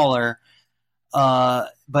 smaller.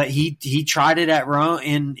 But he tried it at Rome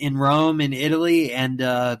in Rome in Italy, and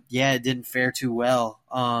it didn't fare too well.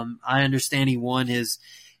 I understand he won his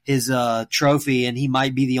trophy, and he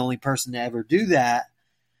might be the only person to ever do that.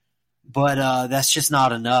 But that's just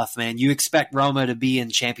not enough, man. You expect Roma to be in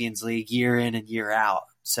Champions League year in and year out.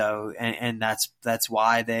 So, and that's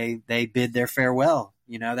why they bid their farewell.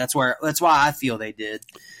 That's why I feel they did.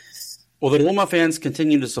 Well, the Roma fans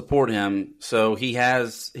continue to support him, so he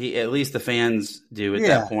at least the fans do at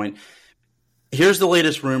that point. Here's the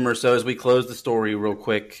latest rumor. So as we close the story real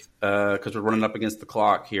quick, because we're running up against the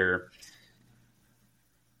clock here,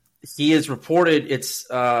 he is reported. It's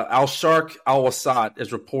Al-Sharq Al-Wasat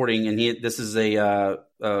is reporting, and this is a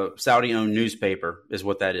Saudi-owned newspaper, is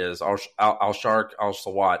what that is. Al-Sharq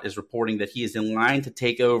Al-Sawat is reporting that he is in line to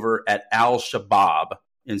take over at Al-Shabaab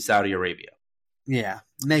in Saudi Arabia. Yeah,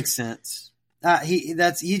 makes sense. I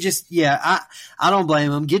don't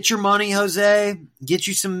blame him. Get your money, Jose. Get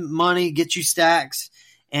you some money, get you stacks,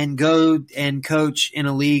 and go and coach in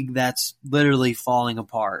a league that's literally falling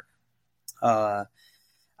apart.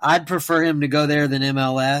 I'd prefer him to go there than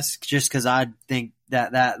MLS, just because I think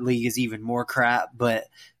that league is even more crap, but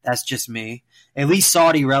that's just me. At least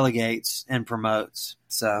Saudi relegates and promotes.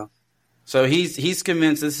 So he's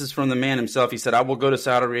convinced, this is from the man himself. He said, I will go to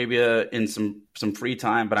Saudi Arabia in some free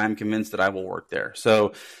time, but I'm convinced that I will work there.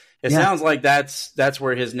 So it sounds like that's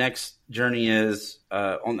where his next journey is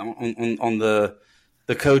on the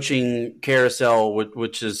coaching carousel,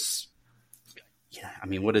 which is,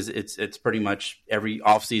 what is it? It's pretty much every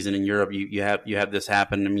offseason in Europe you have this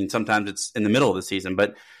happen. I mean, sometimes it's in the middle of the season,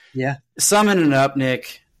 but summing it up,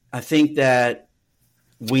 Nick, I think that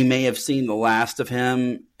we may have seen the last of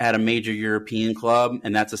him at a major European club,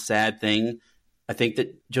 and that's a sad thing. I think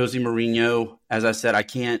that Jose Mourinho, as I said,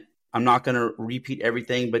 I'm not going to repeat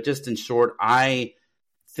everything, but just in short, I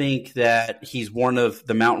think that he's one of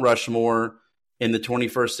the Mount Rushmore in the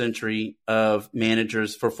 21st century of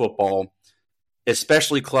managers for football,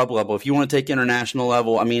 especially club level. If you want to take international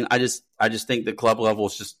level, I just think the club level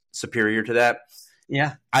is just superior to that.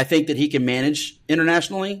 Yeah. I think that he can manage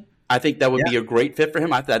internationally. I think that would be a great fit for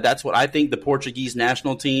him. That's what I think. The Portuguese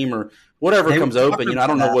national team or whatever comes open. I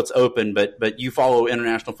don't know what's open, but you follow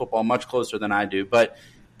international football much closer than I do. But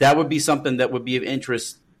that would be something that would be of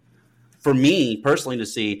interest for me personally to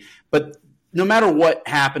see. But no matter what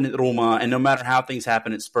happened at Roma, and no matter how things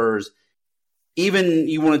happen at Spurs, even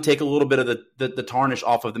you want to take a little bit of the tarnish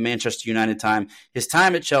off of the Manchester United time, his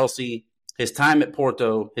time at Chelsea, his time at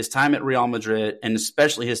Porto, his time at Real Madrid, and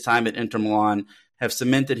especially his time at Inter Milan have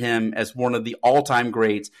cemented him as one of the all-time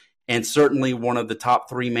greats, and certainly one of the top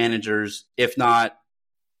three managers, if not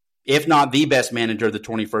the best manager of the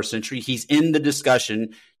 21st century. He's in the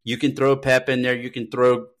discussion. You can throw Pep in there. You can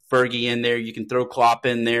throw Fergie in there. You can throw Klopp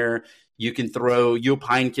in there. You can throw Jupp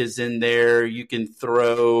Heynckes in there. You can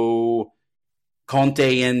throw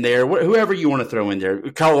Conte in there. Whoever you want to throw in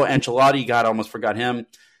there. Carlo Ancelotti, God, I almost forgot him.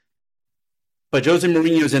 But Jose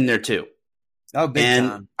Mourinho's in there too. Oh, big and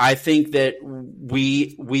time. I think that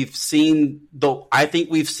we've seen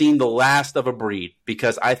the last of a breed,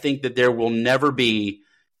 because I think that there will never be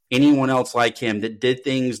anyone else like him that did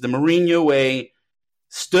things the Mourinho way,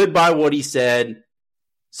 stood by what he said,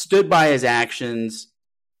 stood by his actions,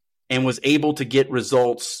 and was able to get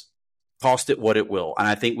results, cost it what it will. And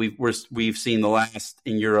I think we've seen the last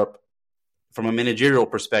in Europe from a managerial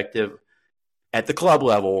perspective at the club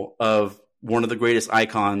level of one of the greatest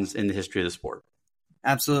icons in the history of the sport.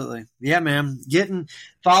 Absolutely. Yeah, man.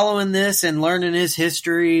 Following this and learning his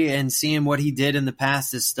history and seeing what he did in the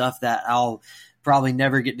past is stuff that I'll probably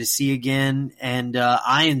never get to see again. And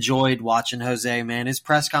I enjoyed watching Jose, man. His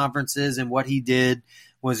press conferences and what he did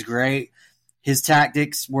was great. His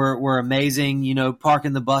tactics were amazing. You know,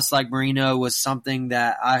 parking the bus like Mourinho was something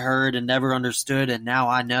that I heard and never understood, and now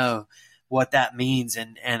I know what that means.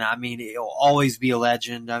 And I mean, it'll always be a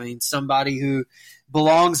legend. I mean, somebody who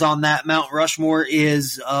belongs on that Mount Rushmore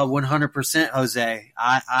is 100% Jose.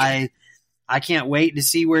 I can't wait to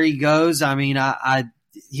see where he goes. I mean, I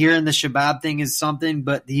hearing the Shabab thing is something,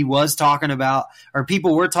 but he was talking about, or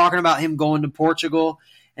people were talking about him going to Portugal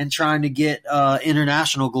and trying to get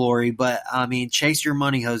international glory. But I mean, chase your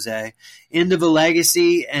money, Jose. End of a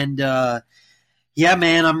legacy. And yeah,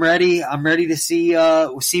 man, I'm ready. I'm ready to see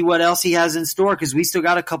what else he has in store, because we still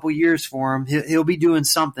got a couple years for him. He'll be doing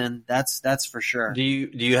something. That's for sure. Do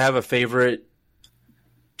you have a favorite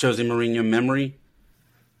Jose Mourinho memory?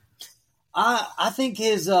 I think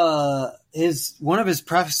his one of his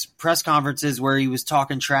press conferences where he was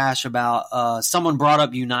talking trash about someone brought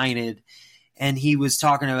up United, and he was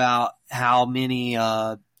talking about how many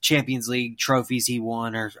Champions League trophies he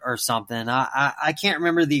won or something. I can't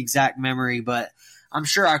remember the exact memory, but I'm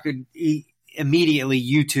sure I could immediately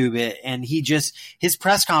YouTube it. And his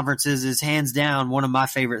press conferences is hands down one of my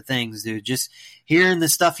favorite things, dude. Just hearing the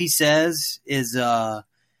stuff he says is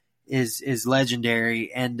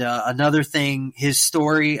legendary. And another thing, his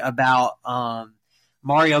story about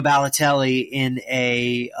Mario Balotelli in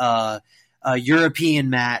a European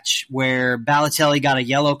match where Balotelli got a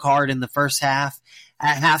yellow card in the first half.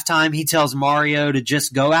 At halftime, he tells Mario to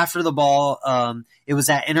just go after the ball. It was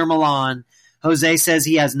at Inter Milan. Jose says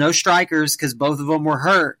he has no strikers because both of them were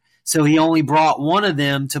hurt, so he only brought one of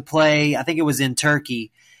them to play. I think it was in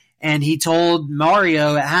Turkey. And he told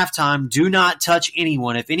Mario at halftime, do not touch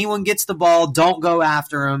anyone. If anyone gets the ball, don't go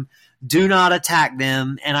after them. Do not attack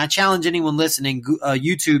them. And I challenge anyone listening,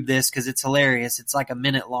 YouTube this because it's hilarious. It's like a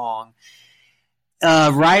minute long.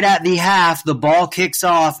 Right at the half, the ball kicks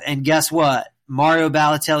off, and guess what? Mario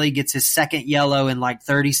Balotelli gets his second yellow in like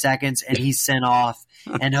 30 seconds, and he's sent off,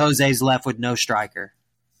 and Jose's left with no striker.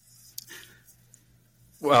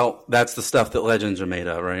 Well, that's the stuff that legends are made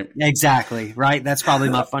of, right? Exactly, right? That's probably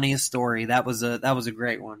my funniest story. That was a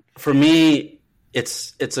great one. For me,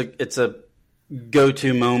 it's a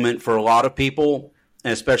go-to moment for a lot of people,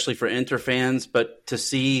 and especially for Inter fans. But to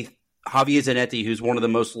see Javier Zanetti, who's one of the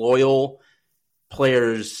most loyal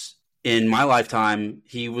players in my lifetime,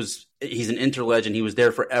 he's an Inter legend. He was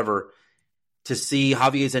there forever. To see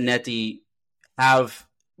Javier Zanetti have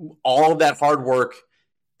all of that hard work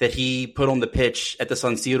that he put on the pitch at the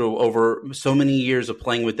San Siro over so many years of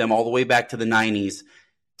playing with them all the way back to the 90s,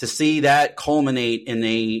 to see that culminate in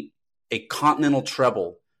a continental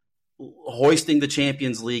treble, hoisting the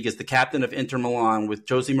Champions League as the captain of Inter Milan with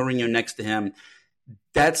Jose Mourinho next to him.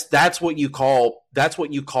 That's what you call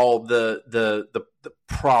the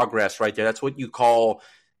progress right there. That's what you call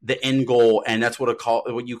the end goal, and that's what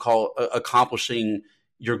you call accomplishing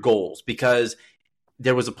your goals, because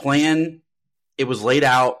there was a plan. It was laid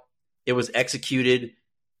out. It was executed.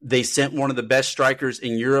 They sent one of the best strikers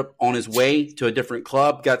in Europe on his way to a different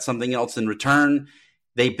club, got something else in return.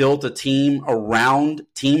 They built a team around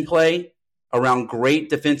team play, around great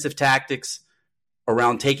defensive tactics,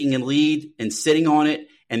 around taking a lead and sitting on it.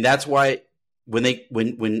 And that's why when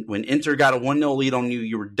Inter got a 1-0 lead on you,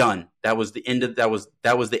 you were done. That was the end of that was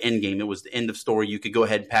the end game. It was the end of story. You could go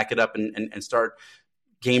ahead and pack it up and start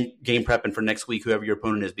game prepping for next week, whoever your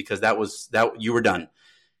opponent is, because you were done.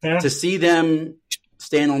 Yeah. To see them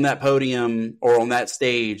stand on that podium or on that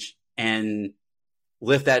stage and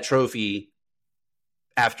lift that trophy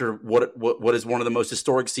after what is one of the most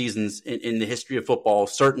historic seasons in the history of football,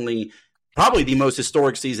 certainly probably the most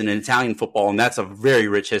historic season in Italian football, and that's a very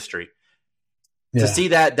rich history. Yeah. To see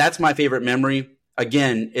that's my favorite memory.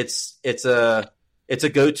 Again, it's a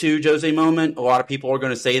go-to Jose moment. A lot of people are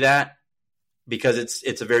going to say that because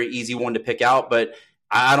it's a very easy one to pick out, but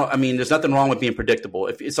there's nothing wrong with being predictable.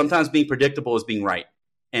 Sometimes being predictable is being right.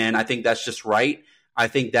 And I think that's just right. I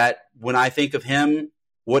think that when I think of him,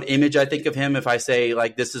 what image I think of him, if I say,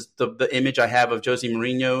 like, this is the image I have of Jose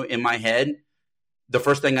Mourinho in my head, the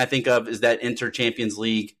first thing I think of is that Inter-Champions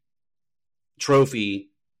League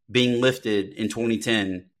trophy being lifted in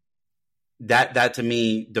 2010. That to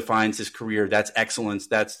me defines his career. That's excellence.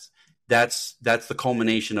 That's the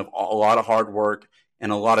culmination of a lot of hard work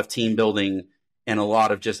and a lot of team building and a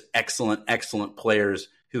lot of just excellent players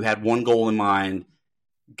who had one goal in mind,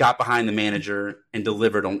 got behind the manager, and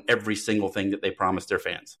delivered on every single thing that they promised their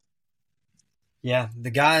fans. Yeah, the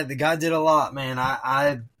guy did a lot, man.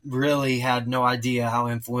 I really had no idea how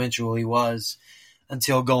influential he was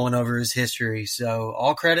until going over his history. So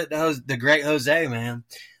all credit to the great Jose, man.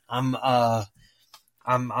 I'm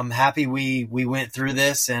happy we went through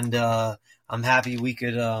this, and I'm happy we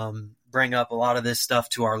could bring up a lot of this stuff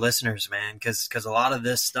to our listeners, man, because a lot of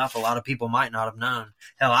this stuff a lot of people might not have known.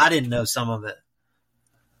 Hell, I didn't know some of it.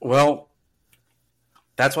 Well,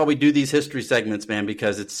 that's why we do these history segments, man,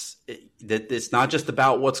 because it's not just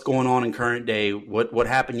about what's going on in current day. What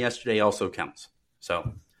happened yesterday also counts.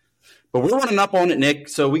 So, but we're running up on it, Nick.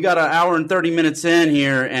 So we got an hour and 30 minutes in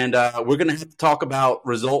here, and we're going to have to talk about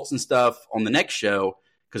results and stuff on the next show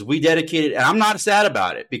because we dedicated, and I'm not sad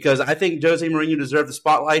about it because I think Jose Mourinho deserved the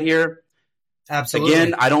spotlight here. Absolutely.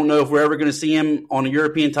 Again, I don't know if we're ever going to see him on a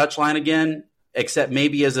European touchline again, except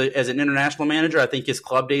maybe as an international manager. I think his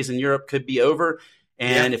club days in Europe could be over.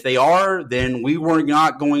 And if they are, then we were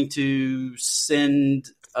not going to send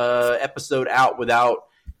an episode out without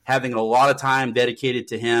having a lot of time dedicated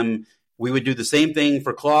to him. We would do the same thing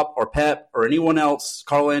for Klopp or Pep or anyone else,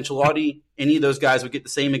 Carlo Ancelotti. Any of those guys would get the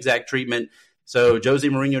same exact treatment. So Jose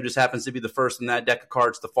Mourinho just happens to be the first in that deck of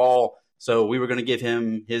cards to fall. So we were going to give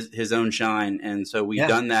him his own shine, and so we've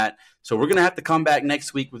done that. So we're going to have to come back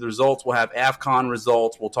next week with results. We'll have AFCON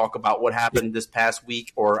results. We'll talk about what happened this past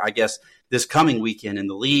week, or I guess this coming weekend in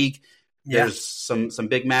the league. There's some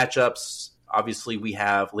big matchups. Obviously, we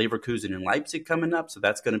have Leverkusen and Leipzig coming up, so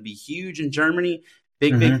that's going to be huge in Germany.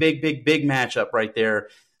 Big matchup right there.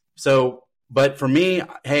 So, but for me,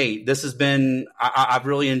 hey, this has been I've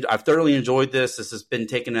thoroughly enjoyed this. This has been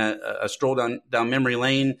taking a stroll down memory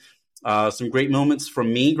lane. Some great moments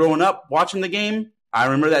from me growing up watching the game. I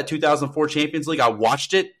remember that 2004 Champions League. I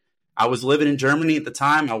watched it. I was living in Germany at the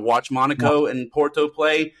time. I watched Monaco and Porto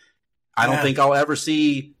play. I don't think I'll ever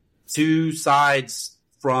see two sides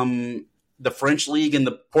from the French league and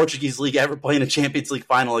the Portuguese league ever play in a Champions League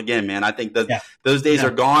final again, man. I think those days are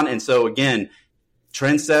gone. And so again,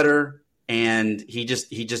 trendsetter, and he just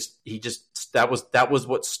that was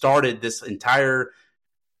what started this entire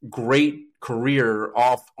great career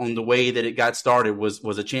off on the way that it got started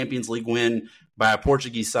was a Champions League win by a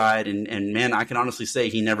Portuguese side. And man, I can honestly say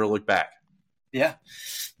he never looked back. Yeah.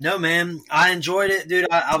 No, man, I enjoyed it, dude.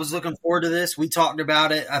 I was looking forward to this. We talked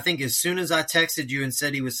about it. I think as soon as I texted you and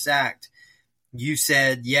said he was sacked, you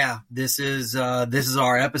said, yeah, this is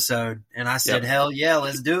our episode. And I said, hell yeah,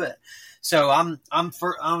 let's do it. So I'm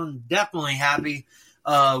definitely happy.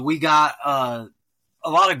 We got, a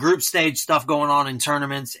lot of group stage stuff going on in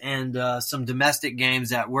tournaments and some domestic games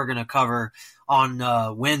that we're going to cover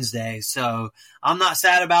on Wednesday. So I'm not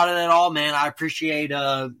sad about it at all, man. I appreciate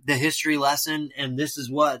the history lesson, and this is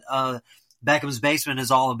what Beckham's Basement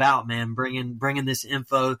is all about, man. Bringing this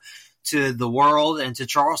info to the world and to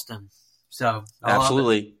Charleston. So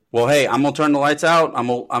absolutely. Well, hey, I'm gonna turn the lights out.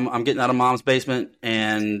 I'm getting out of Mom's basement,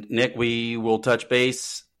 and Nick, we will touch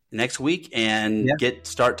base next week and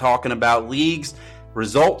start talking about leagues,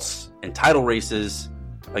 results, and title races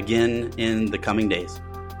again in the coming days.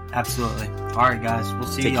 Absolutely. All right, guys. We'll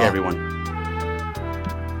see you. Take care, everyone.